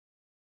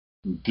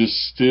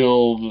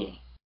 Distilled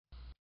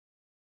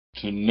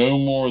to no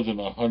more than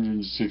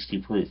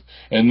 160 proof.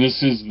 And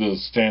this is the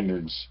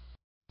standards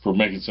for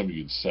making something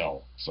you could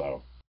sell,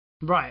 so...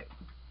 Right,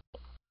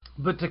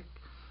 but to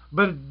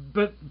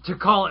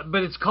call it,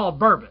 but it's called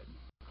bourbon.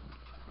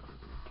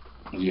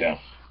 Yeah.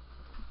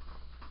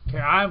 Okay,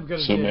 I'm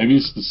gonna. So maybe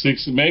it's the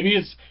six. Maybe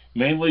it's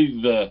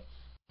mainly the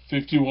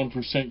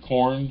 51%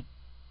 corn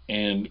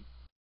and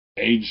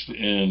aged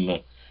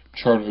in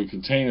charred oak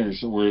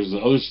containers, whereas the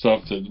other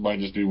stuff that might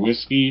just be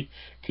whiskey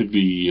could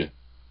be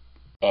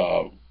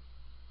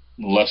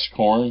less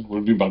corn.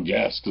 Would be my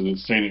guess because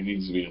it's saying it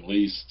needs to be at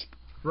least.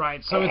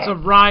 Right, so it's a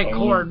rye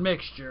corn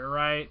mixture,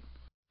 right?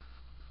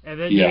 And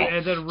then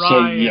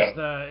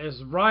rye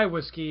is rye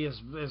whiskey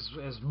is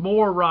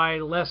more rye,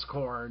 less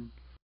corn.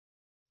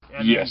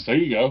 And there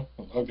you go.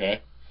 Okay.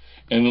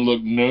 And then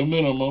look, no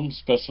minimum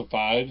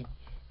specified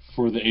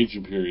for the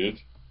aging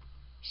period.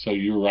 So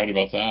you're right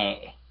about that.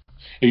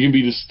 It can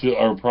be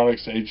our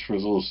products aged for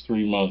as little as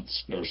 3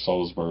 months or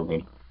sold as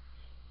bourbon.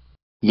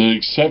 The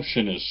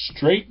exception is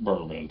straight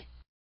bourbon,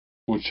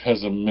 which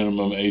has a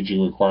minimum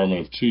aging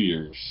requirement of 2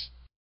 years.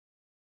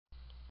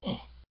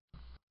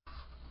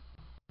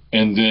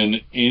 And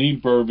then any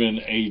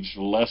bourbon aged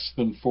less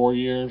than 4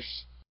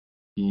 years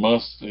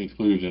must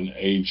include an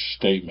age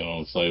statement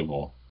on its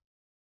label.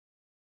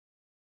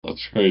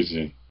 That's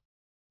crazy.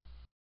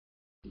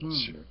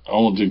 I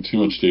won't dig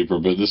too much deeper,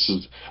 but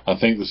I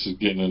think this is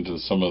getting into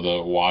some of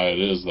the why it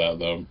is that,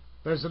 though.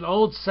 There's an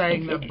old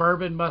saying that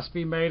bourbon must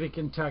be made in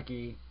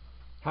Kentucky.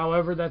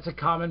 However, that's a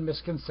common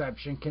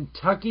misconception.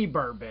 Kentucky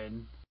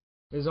bourbon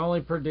is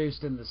only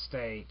produced in the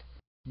state.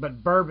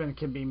 But bourbon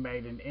can be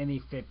made in any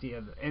of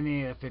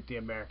the 50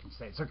 American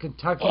states. So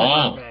Kentucky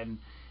bourbon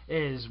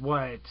is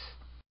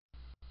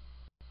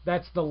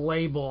that's the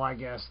label, I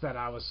guess, that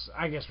I was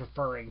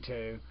referring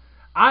to.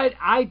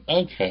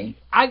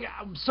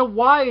 So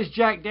why is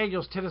Jack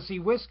Daniel's Tennessee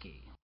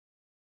whiskey?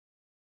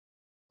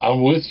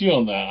 I'm with you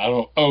on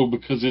that.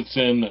 Because it's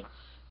in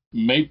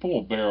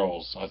maple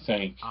barrels, I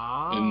think.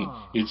 And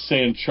it's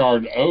saying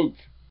charred oak.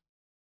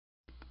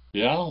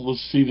 Yeah,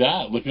 let's see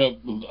that. Look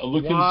and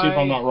see if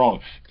I'm not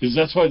wrong. Because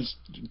that's why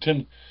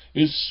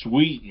it's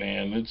sweet,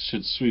 man.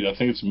 It's sweet. I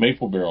think it's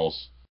maple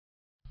barrels.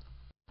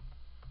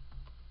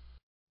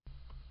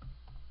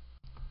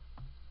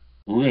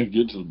 We're going to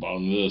get to the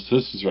bottom of this.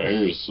 This is right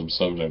here is some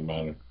subject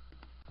matter.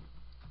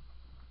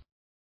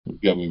 It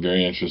got me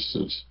very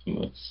interested in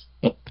this.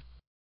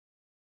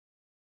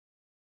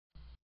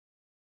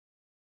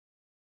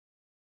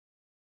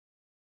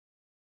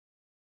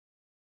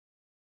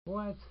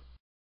 What?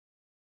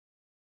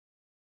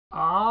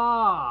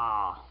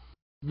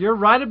 You're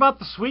right about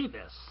the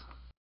sweetness.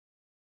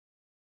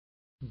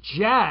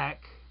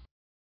 Jack,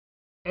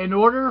 in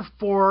order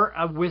for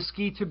a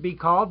whiskey to be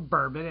called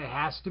bourbon, it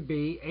has to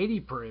be 80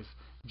 proof.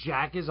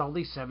 Jack is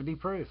only 70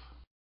 proof.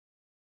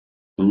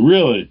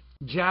 Really?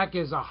 Jack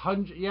is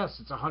 100. Yes,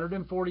 it's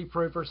 140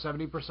 proof or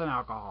 70%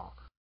 alcohol.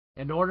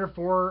 In order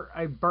for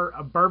a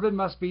bourbon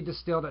must be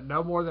distilled at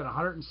no more than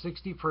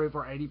 160 proof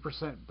or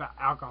 80%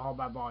 alcohol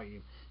by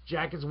volume.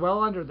 Jack is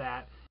well under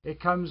that. It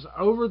comes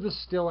over the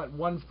still at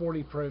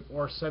 140 proof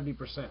or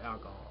 70%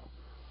 alcohol.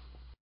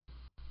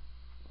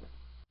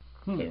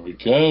 There we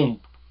go.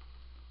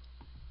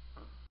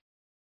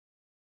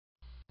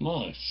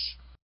 Nice.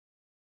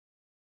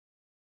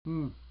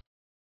 I'm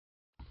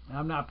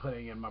not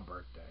putting in my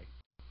birthday.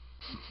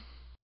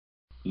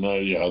 No,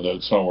 yeah,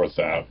 that's not worth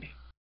that.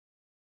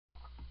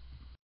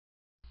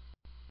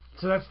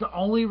 So that's the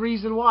only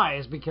reason why,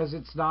 is because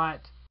it's not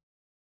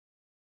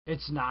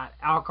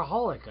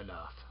alcoholic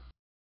enough.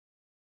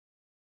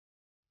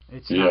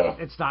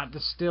 It's not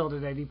distilled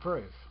at 80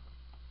 proof.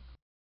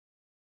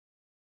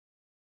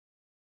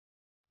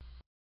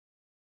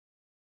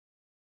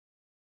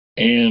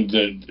 And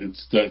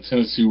it's that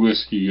Tennessee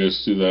whiskey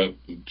goes through that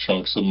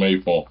chunks of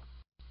maple.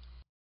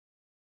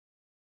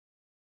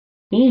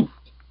 Ooh.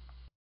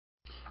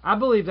 I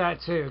believe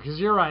that too, because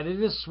you're right. It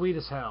is sweet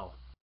as hell.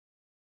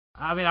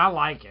 I mean, I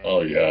like it.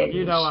 Oh yeah,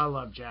 you know I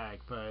love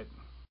Jack, but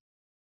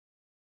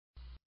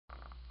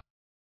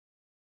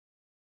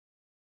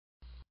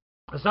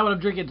that's not what I'm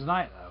drinking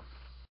tonight,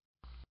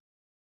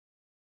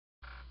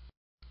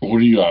 though. What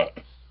do you got?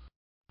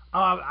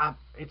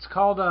 It's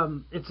called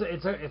it's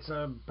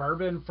a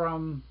bourbon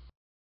from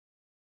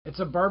it's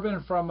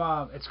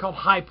called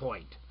High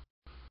Point,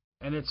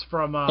 and it's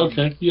from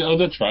okay, yeah,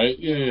 that's right,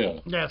 yeah,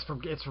 it's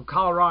from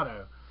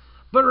Colorado.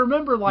 But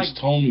remember, like, you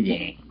told me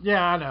that.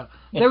 Yeah, I know.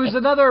 There was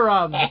another.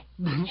 I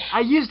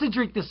used to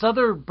drink this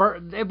other.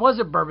 It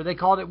wasn't bourbon. They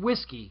called it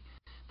whiskey.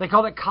 They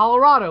called it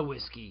Colorado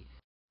whiskey,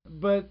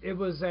 but it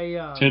was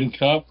a Tin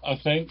Cup, I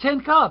think. Tin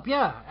Cup,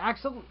 yeah,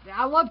 absolutely.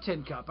 I love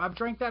Tin Cup. I've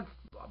drank that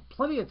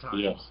plenty of times.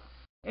 Yeah.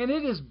 And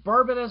it is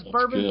bourbon as That's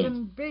bourbon good.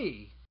 can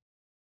be.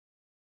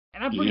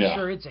 And I'm pretty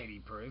sure it's 80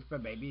 proof,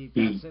 but maybe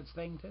that's its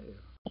thing too.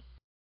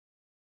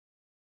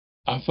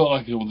 I felt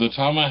like the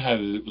time I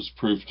had it, it was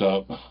proofed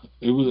up.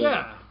 It was,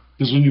 yeah.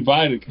 Because when you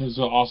buy it, it comes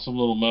with an awesome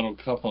little metal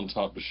cup on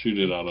top to shoot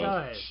it out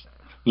of.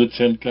 The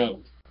Tin Cup.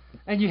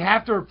 And you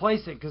have to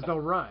replace it because they'll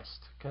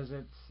rust, because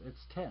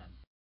it's tin.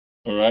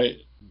 All right,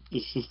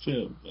 this is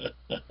tin.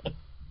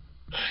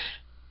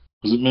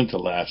 Was it meant to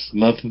last?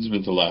 Nothing's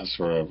meant to last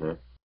forever.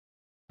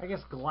 I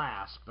guess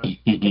glass, but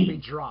it can be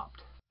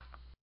dropped.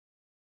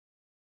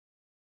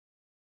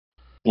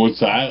 What's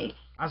that?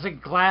 I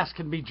said glass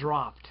can be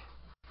dropped.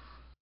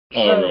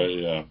 Oh, right,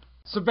 yeah.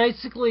 So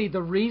basically,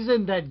 the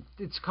reason that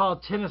it's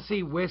called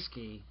Tennessee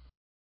whiskey,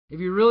 if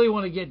you really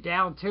want to get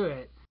down to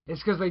it, is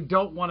because they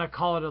don't want to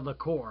call it a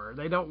liqueur.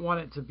 They don't want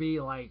it to be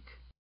like,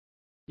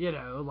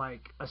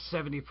 like a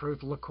 70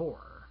 proof liqueur.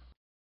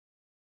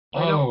 They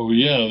they don't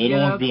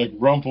want to be like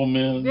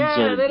Rumpelmans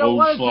or they don't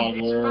want it Goldschlager.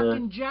 to, it's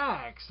fucking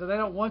Jack, so they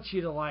don't want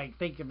you to like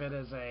think of it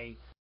as a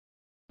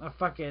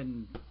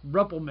fucking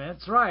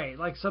Rumpelmans, right?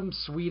 Like some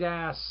sweet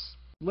ass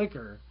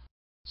liquor.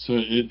 So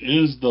it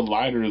is the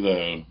lighter,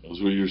 though,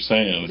 is what you're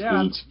saying,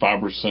 because it's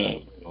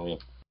 5%.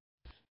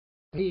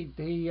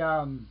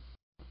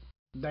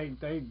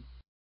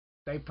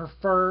 They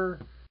prefer.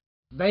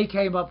 They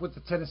came up with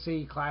the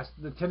Tennessee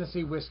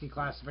whiskey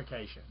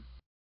classification.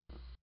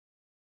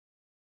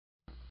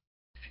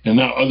 And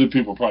now other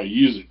people probably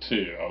use it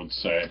too, I would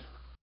say.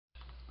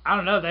 I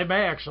don't know. They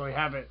may actually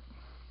have it.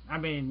 I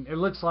mean, it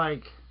looks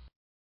like.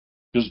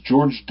 Because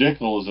George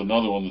Dickel is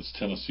another one that's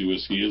Tennessee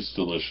whiskey. It's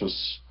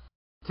delicious.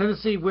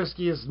 Tennessee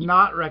whiskey is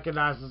not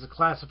recognized as a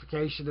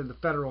classification in the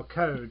federal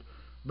code,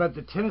 but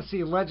the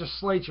Tennessee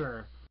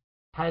legislature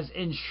has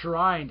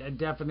enshrined a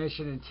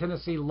definition in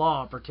Tennessee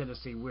law for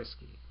Tennessee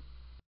whiskey.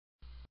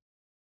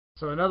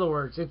 So in other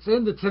words, it's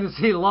in the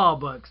Tennessee law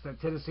books that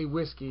Tennessee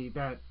whiskey,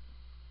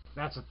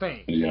 that's a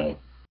thing. Yeah.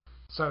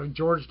 So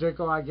George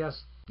Dickel, I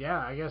guess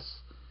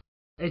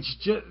it's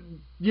just,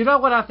 you know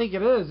what I think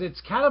it is?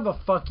 It's kind of a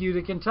fuck you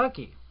to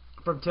Kentucky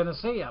from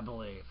Tennessee, I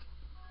believe.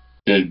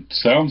 It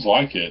sounds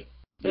like it.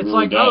 It's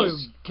really like,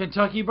 does.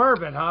 Kentucky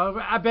bourbon, huh?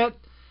 I bet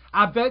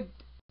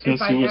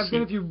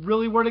if you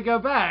really were to go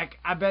back,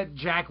 I bet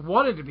Jack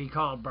wanted to be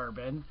called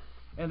bourbon,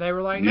 and they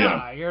were like,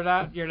 "No, you're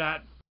not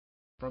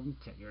from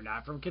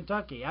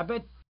Kentucky." I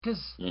bet,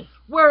 because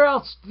where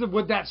else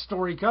would that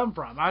story come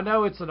from? I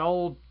know it's an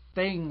old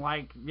thing,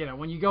 like,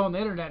 when you go on the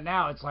internet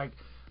now, it's like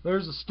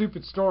there's a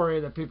stupid story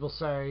that people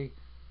say,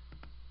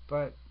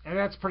 and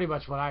that's pretty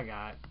much what I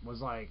got, was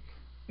like,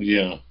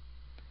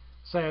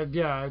 said,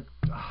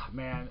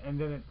 man, and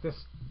then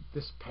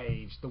this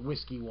page, the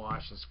whiskey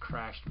wash, has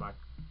crashed my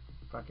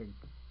fucking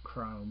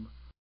Chrome.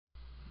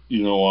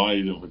 You know why?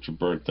 You didn't put your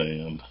birthday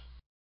in.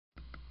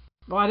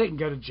 Well, I didn't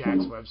go to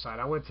Jack's website.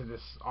 I went to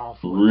this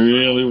awful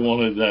Really website.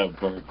 wanted that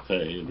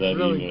birthday, that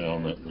really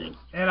email.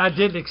 And I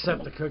didn't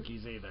accept the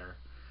cookies either.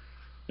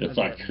 If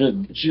I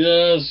could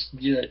just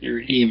get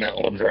your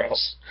email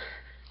address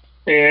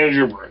and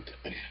your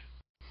birthday.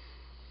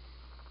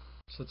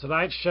 So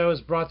tonight's show is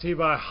brought to you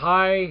by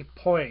High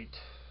Point.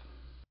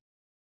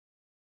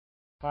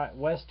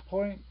 West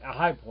Point?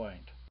 High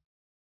Point.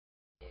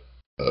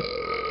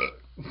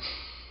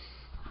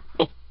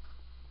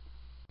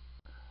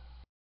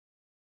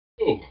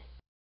 Oh.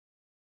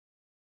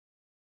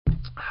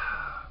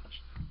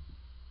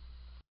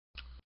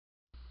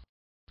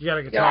 You got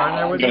a guitar in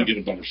there with you? I gotta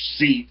get a better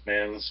seat,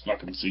 man. This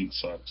fucking seat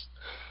sucks.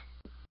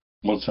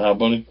 What's that,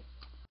 buddy?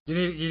 You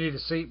need a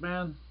seat,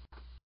 man?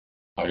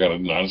 I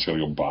just gotta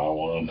go buy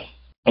one.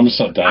 I'm just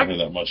not down here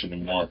that much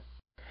anymore.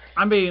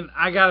 I mean,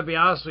 I gotta be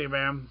honest with you,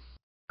 man.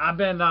 I've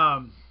been,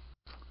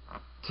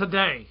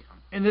 today,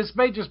 and this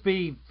may just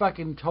be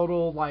fucking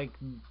total, like,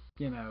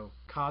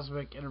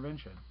 cosmic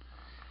intervention.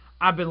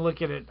 I've been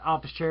looking at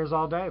office chairs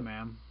all day,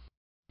 man.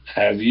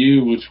 Have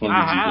you? Which one did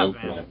you go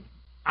for?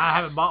 I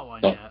haven't bought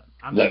one yet.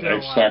 That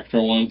X-Factor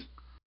one?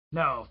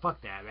 No,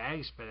 fuck that, man. I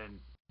ain't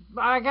spending.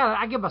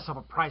 I give myself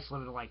a price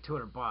limit of like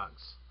 $200.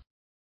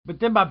 But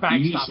then my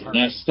back stopped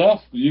hurting. Nice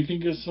stuff. You can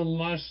get some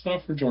nice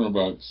stuff for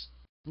 $200.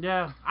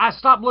 Yeah, I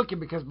stopped looking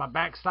because my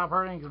back stopped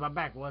hurting, because my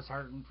back was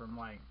hurting from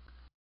like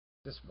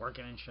just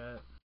working and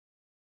shit.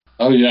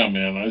 Oh yeah,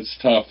 man, it's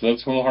tough.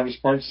 That's one of the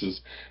hardest parts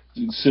is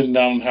sitting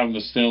down and having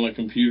to stay on the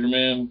computer,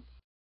 man.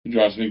 It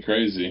drives me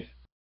crazy.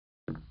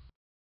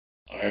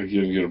 I gotta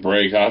get a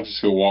break. I'll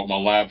just go walk my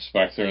laps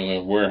back there in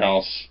the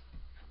warehouse.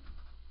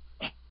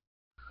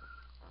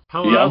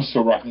 Hello? Yeah, I'm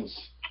still rocking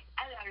this.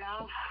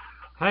 Hello.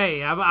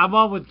 Hey, I'm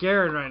on with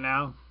Garen right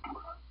now.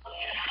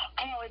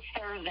 Oh, it's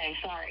Thursday.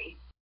 Sorry.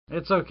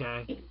 It's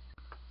okay.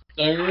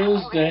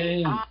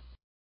 Thursday.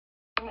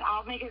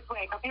 I'll make it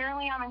quick.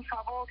 Apparently, I'm in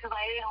trouble because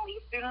I didn't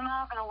leave soon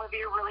enough, and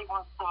Olivia really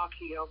wants to talk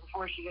to you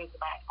before she goes to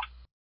bed.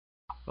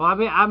 Well,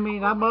 I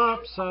mean, I'm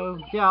up, so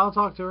yeah, I'll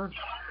talk to her.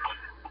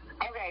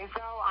 Okay,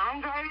 so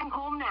I'm driving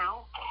home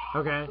now.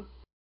 Okay.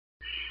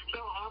 So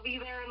I'll be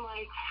there in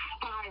like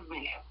 5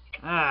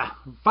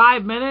 minutes.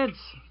 5 minutes?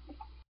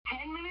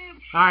 10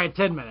 minutes? All right,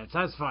 10 minutes.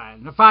 That's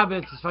fine. The 5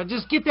 minutes is fine.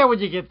 Just get there when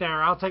you get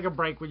there. I'll take a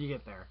break when you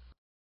get there,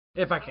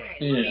 if I can.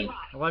 Okay, yeah.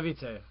 I love you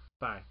too.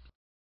 Bye.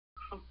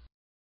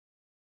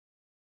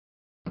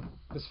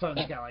 This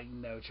phone's got like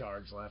no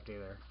charge left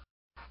either.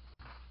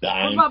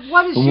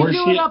 What is she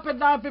doing up at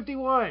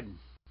 9:51?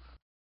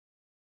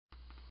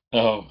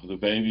 Oh, the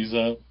baby's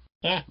up.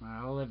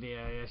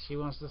 Olivia, yeah, she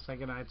wants to say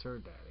goodnight to her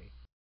daddy.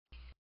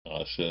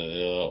 Oh shit,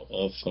 yeah,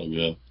 that's so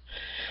good.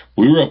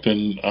 We were up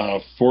in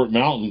Fort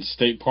Mountain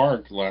State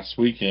Park last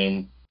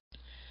weekend,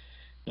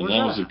 and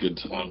that was a good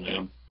time,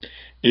 man.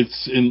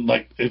 It's in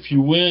if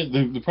you went,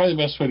 probably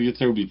the best way to get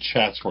there would be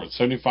Chatsworth,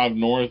 75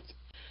 north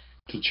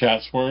to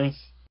Chatsworth.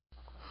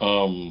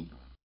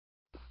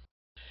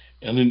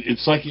 And then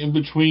it's like in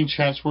between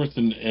Chatsworth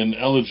and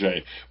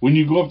Ellijay. When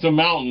you go up the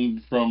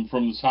mountain from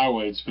this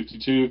highway, it's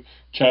 52,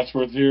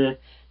 Chatsworth here,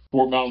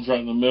 Fort Mountain's right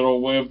in the middle,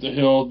 way up the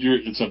hill.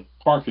 It's a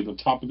park at the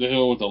top of the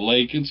hill with a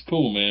lake. It's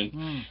cool,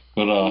 man.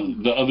 But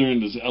the other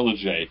end is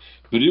Ellijay.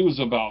 But it was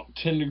about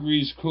 10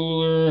 degrees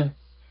cooler.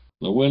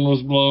 The wind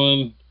was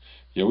blowing.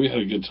 Yeah, we had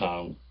a good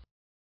time.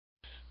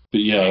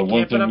 But yeah,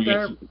 one thing we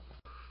got.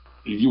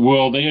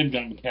 Well, they had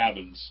gotten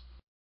cabins,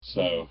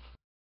 so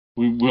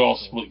we all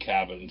split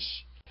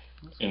cabins.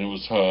 And it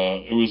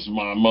was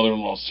my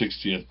mother-in-law's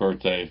 60th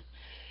birthday.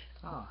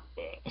 Oh.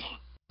 But,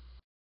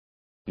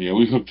 yeah,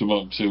 we hooked them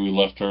up too. We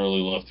left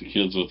early, left the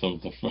kids with them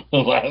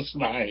last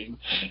night,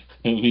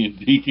 and me and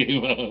D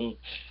came home.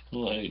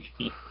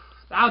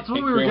 That's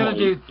what we were gonna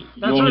do.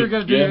 That's what we were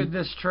gonna do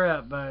this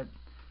trip, but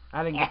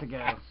I didn't get to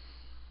go.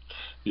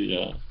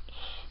 Yeah.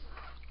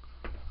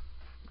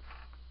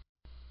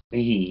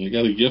 I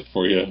got a gift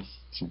for you.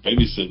 Some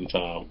babysitting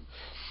time.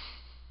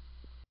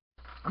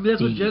 I mean,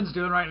 that's what Jen's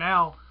doing right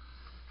now.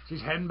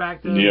 She's heading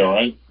back to... Yeah,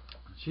 right?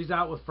 She's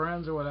out with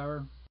friends or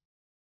whatever.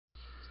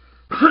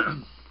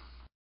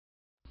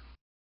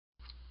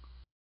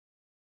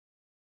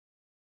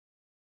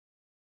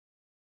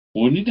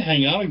 We need to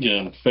hang out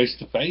again, face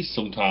to face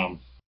sometime.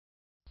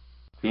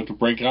 You have to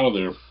break out of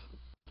there.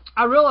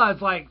 I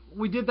realized,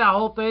 we did that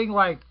whole thing,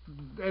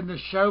 in the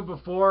show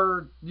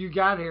before you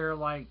got here,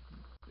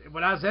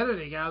 when I was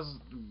editing,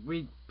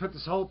 we put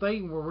this whole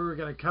thing where we were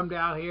going to come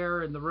down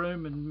here in the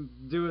room and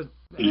we were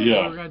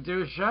going to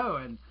do a show.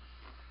 And,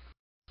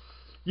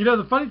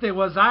 the funny thing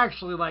was I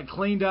actually,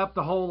 cleaned up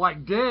the whole,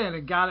 den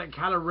and got it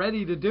kind of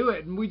ready to do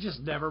it, and we just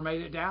never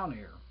made it down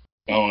here.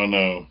 Oh, I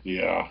know.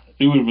 Yeah.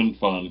 It would have been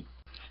fun.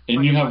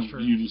 And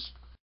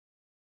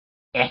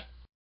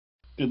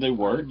did they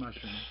work?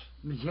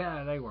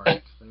 Yeah, they worked.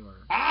 They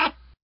worked.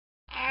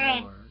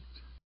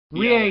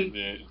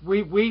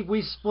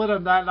 We split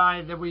them that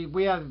night. Then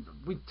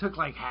we took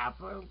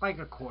half,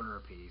 a quarter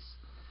apiece.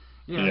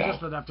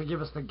 Just enough to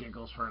give us the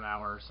giggles for an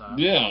hour or so.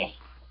 Yeah,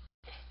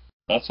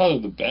 that's how they're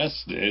the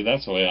best, dude.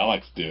 That's the way I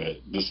like to do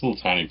it. This little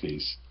tiny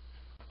piece.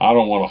 I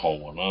don't want a whole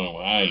one.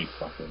 I ain't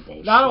fucking with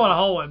that. No, I don't want a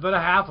whole one, but a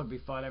half would be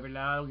fun every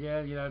now and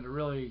again. To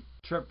really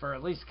trip for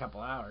at least a couple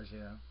hours.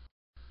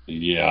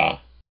 Yeah.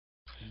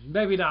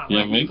 Maybe not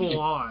like full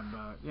on,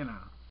 but you know.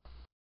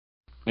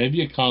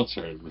 Maybe a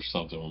concert or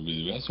something would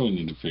be. That's what we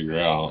need to figure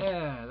out.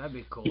 Yeah, that'd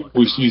be cool.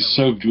 We used to be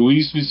so good. We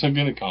used to be so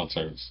good at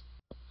concerts.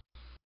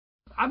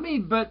 I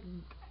mean, but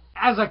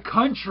as a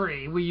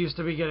country, we used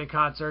to be good at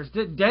concerts.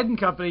 Dead and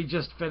Company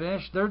just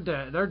finished. They're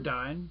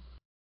done.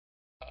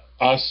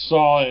 I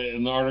saw it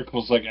in the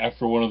articles, like,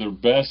 after one of their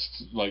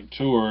best, like,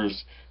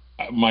 tours.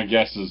 My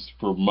guess is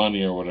for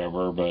money or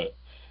whatever, but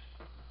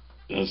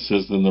it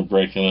says then they're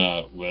breaking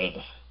up. But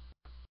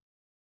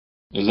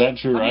is that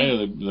true,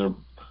 right? They're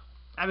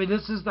I mean,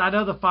 this is, I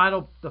know the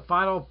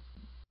final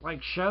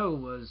like show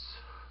was,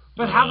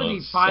 but how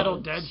many final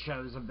Dead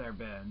shows have there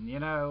been? You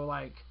know,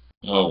 like.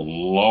 Oh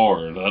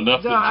Lord!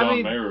 Enough that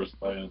John Mayer was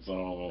playing some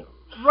of them.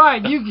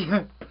 Right,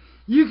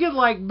 you could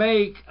like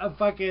make a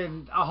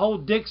whole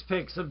Dick's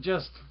Picks of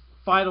just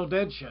final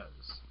Dead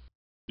shows.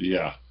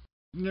 Yeah.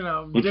 You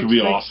know, which would be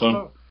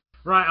awesome.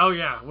 Right. Oh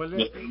yeah.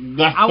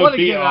 That would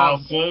be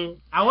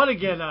awesome. I want to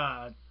get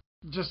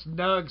just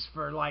nugs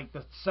for like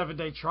the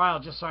 7-day trial,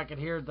 just so I could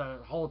hear the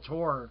whole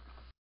tour.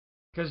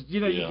 Because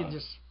you can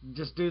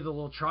just do the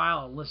little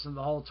trial and listen to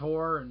the whole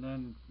tour, and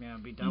then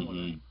be done with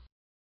it.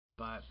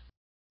 But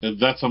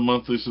that's a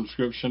monthly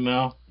subscription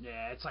now.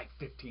 Yeah, it's like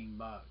 $15.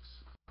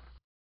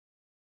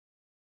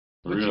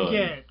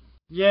 Really?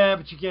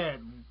 But you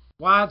get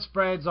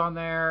widespreads on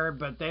there,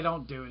 but they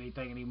don't do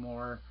anything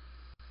anymore.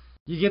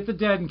 You get the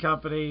Dead and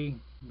Company,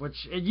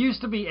 which it used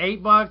to be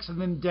 $8,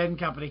 and then Dead and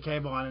Company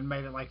came on and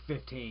made it like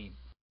 15.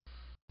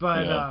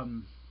 But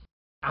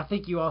I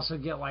think you also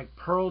get like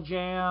Pearl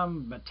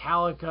Jam,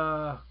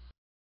 Metallica,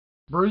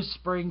 Bruce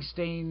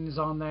Springsteen's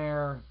on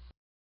there.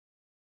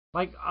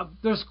 Like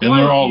there's quite. And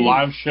they're all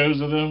live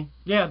shows of them.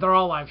 Yeah, they're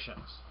all live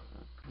shows,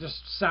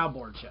 just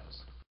soundboard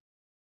shows.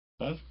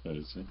 That's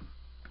crazy.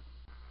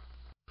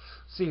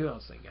 See who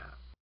else they got.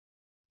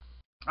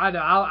 I know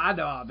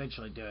I'll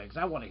eventually do it because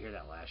I want to hear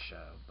that last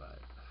show, but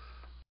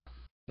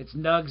it's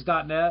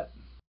nugs.net.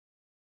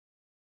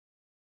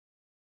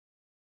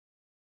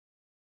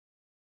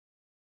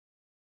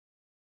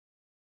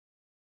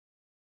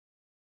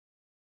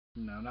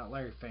 No, not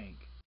Larry Fink.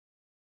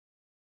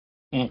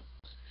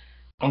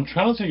 I'm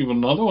trying to think of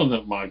another one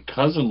that my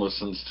cousin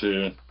listens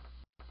to.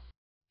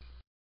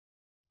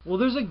 Well,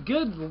 there's a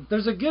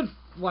good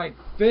like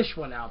fish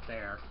one out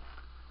there.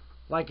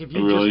 Like if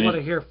you Really? just want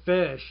to hear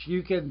fish,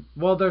 you can.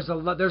 Well, there's the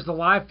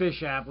Live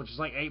Fish app, which is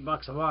like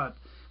 $8 a month.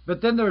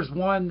 But then there's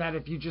one that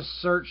if you just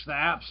search the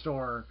App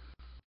Store,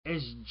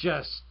 is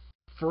just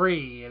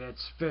free, and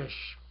it's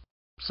fish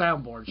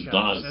soundboard shows,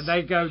 Nice. and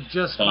they go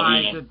just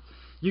fine.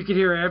 You can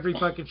hear every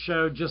fucking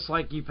show just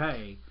like you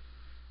pay.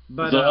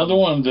 But the other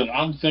one that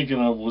I'm thinking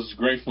of was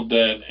Grateful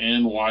Dead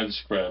and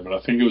Widespread, but I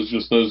think it was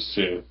just those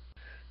two,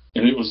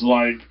 and it was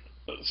like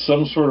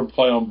some sort of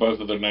play on both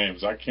of their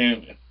names. I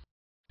can't.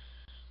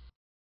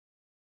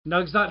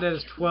 Nugs.net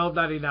is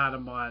 $12.99 a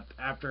month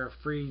after a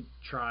free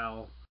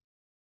trial,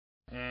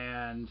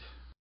 and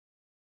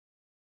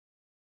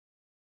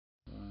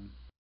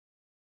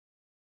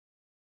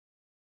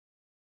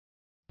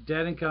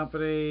Dead and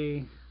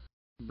Company,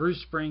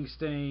 Bruce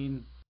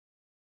Springsteen,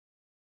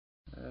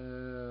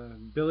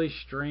 Billy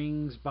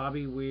Strings,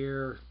 Bobby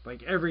Weir,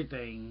 like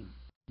everything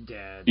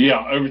Dead.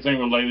 Yeah, everything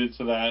related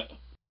to that.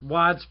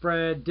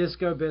 Widespread,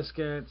 Disco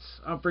Biscuits,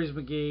 Humphreys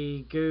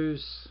McGee,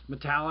 Goose,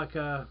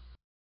 Metallica,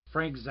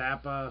 Frank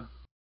Zappa.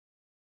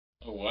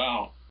 Oh,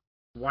 wow.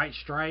 White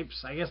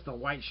Stripes. I guess the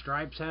White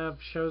Stripes have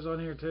shows on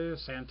here too.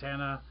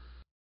 Santana.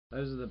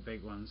 Those are the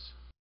big ones.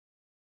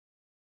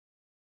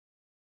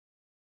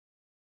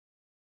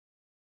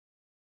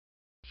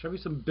 Show me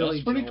some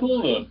Billy Joel. That's pretty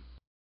cool, though.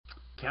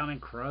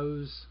 Counting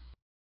Crows.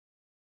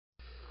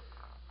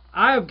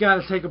 I have got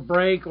to take a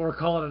break or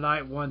call it a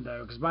night one,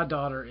 though, because my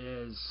daughter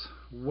is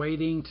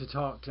waiting to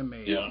talk to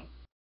me. Yeah.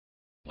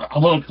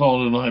 I'm going to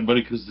call it a night,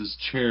 buddy, because this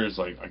chair is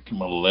like,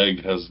 my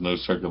leg has no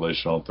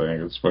circulation on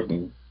thing. It's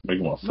fucking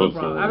making my foot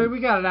forward. I mean,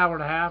 we got an hour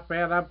and a half,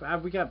 man.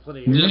 We got plenty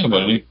of time. Yeah,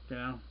 buddy. You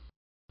know?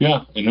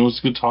 Yeah, and it was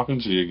good talking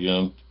to you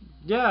again.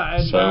 Yeah,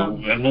 and... So,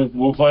 and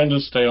we'll plan to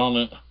stay on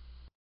it.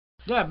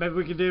 Yeah, maybe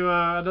we could do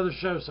another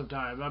show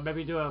sometime.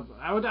 Maybe do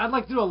I'd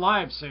like to do a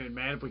live soon,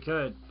 man, if we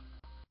could.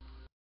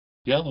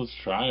 Yeah, let's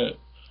try it.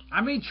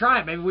 I mean, try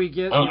it. Maybe we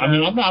get... I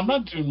mean, I'm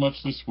not doing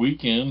much this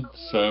weekend,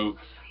 so...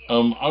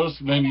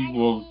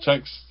 we'll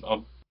text.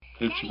 I'll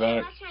hit you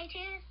back.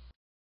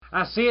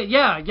 I see it.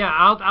 Yeah.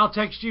 I'll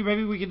text you.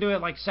 Maybe we can do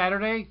it like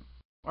Saturday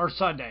or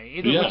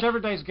Sunday. Whichever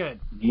day's good.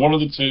 One of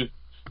the two.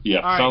 Yeah,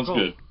 right, sounds cool.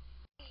 Good.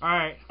 All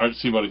right. All right,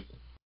 see you, buddy.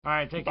 All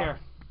right, take care.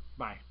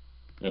 Bye.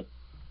 Yep.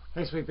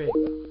 Hey, Sweet Pea.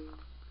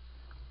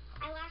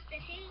 I lost the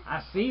shoe.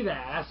 I see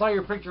that. I saw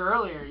your picture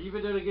earlier. You've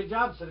been doing a good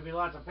job sending me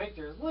lots of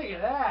pictures. Look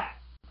at that.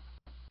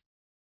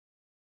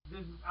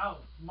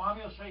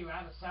 Mommy will show you. I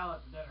had a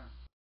salad for dinner.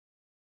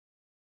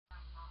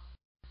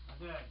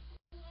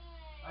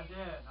 I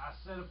did. I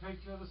sent a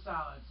picture of the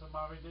salad, so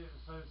Mommy did it,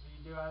 so you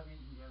knew I was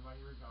eating again while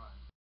you were gone.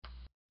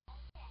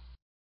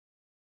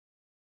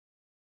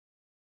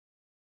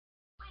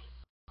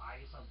 Oh,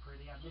 you're so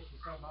pretty. I miss you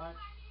so much.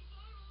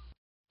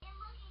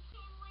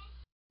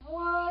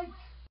 What?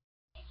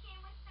 It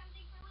came with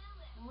something for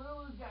Lulu.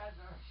 Lulu got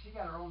she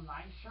got her own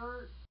nice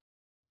shirt.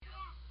 Yeah,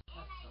 and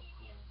That's I so did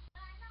cool. too.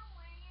 But I'm not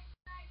wearing it,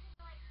 so I just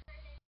like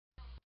heard it.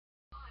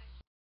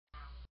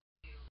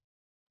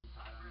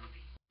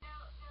 No,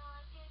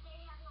 dude, they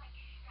have like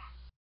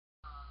straps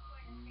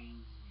for the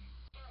things.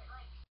 So it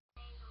like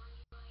stays on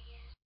you, I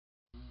guess.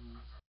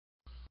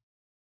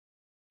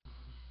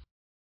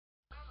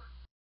 Mama,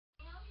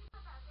 you know if you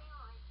put that thing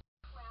on like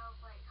 12,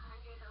 like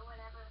 100 or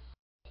whatever,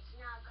 it's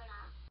not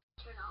gonna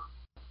turn off.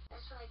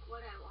 That's like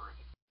what I want.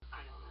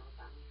 I don't know what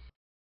that means.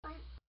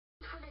 Like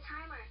for the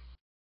timer,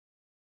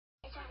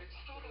 it's on 10.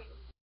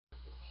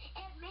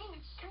 It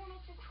means turn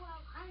it to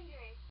 1200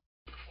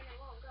 and it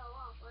won't go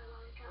off for a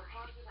long time.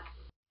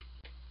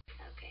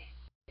 Okay,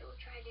 we will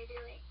try to do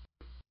it.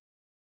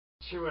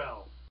 She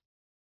will.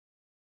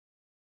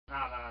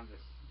 I don't know,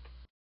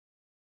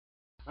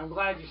 I'm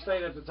glad you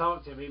stayed up to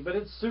talk to me, but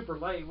it's super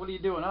late. What are you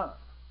doing up?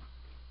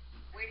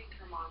 Waiting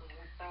for Mom.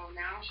 So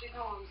now she's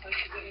home, so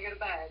she's gonna go to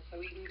bed, so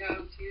we can go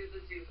to the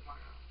zoo tomorrow.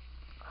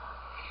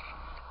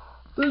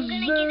 The I'm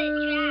gonna get a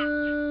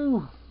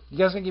zoo. You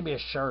guys gonna give me a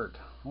shirt?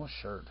 What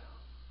shirt?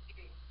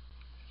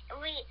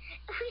 We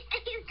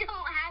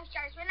don't have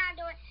shirts. We're not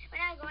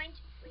going to.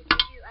 We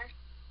give you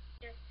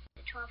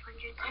the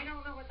 1200. I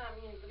don't know what that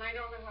means, and I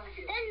don't know how to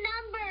do it. The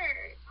number.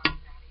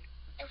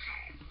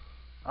 Okay.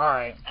 All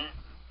right.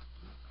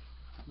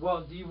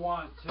 Well, do you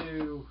want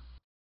to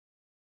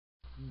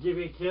give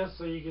me a kiss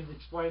so you can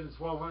explain the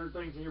 1200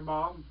 thing to your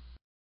mom?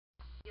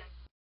 Yes.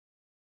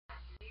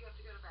 You have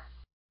to go to bed.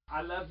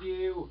 I love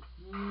you.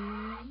 I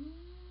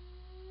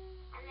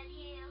love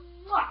you.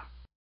 Mwah.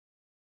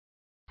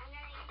 I'm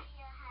gonna give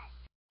you a hug.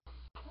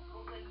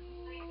 Well, then,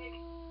 see you maybe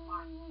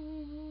tomorrow.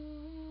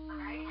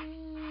 Alright?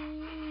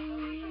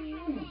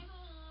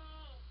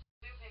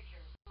 Zoo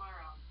pictures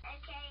tomorrow.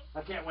 Okay.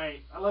 I can't wait.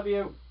 I love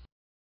you.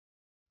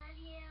 Love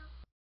you.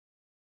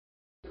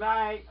 Good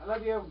night. I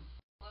love you.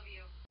 Love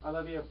you. I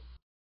love you.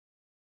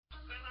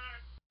 Good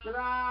night. Good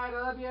night.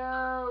 I love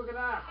you. Good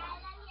night. I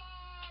love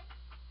you.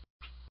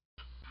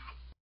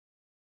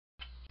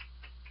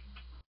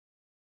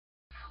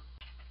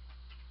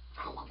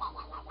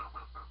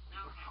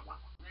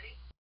 Ready?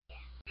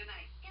 Yeah. Good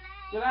night.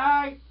 Good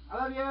night. I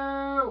love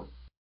you.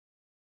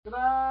 Good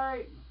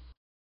night.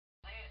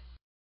 Say it.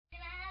 Good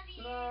night.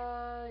 Good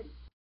night.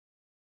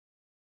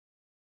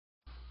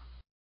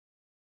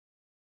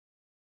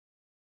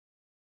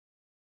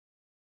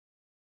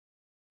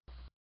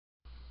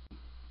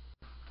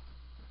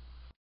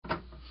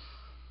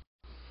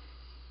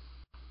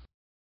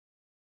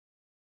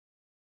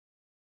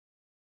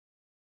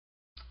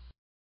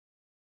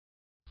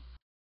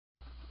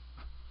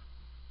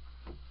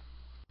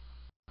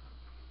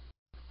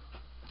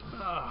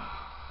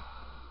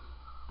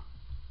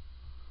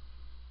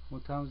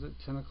 What time is it?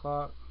 10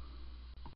 o'clock?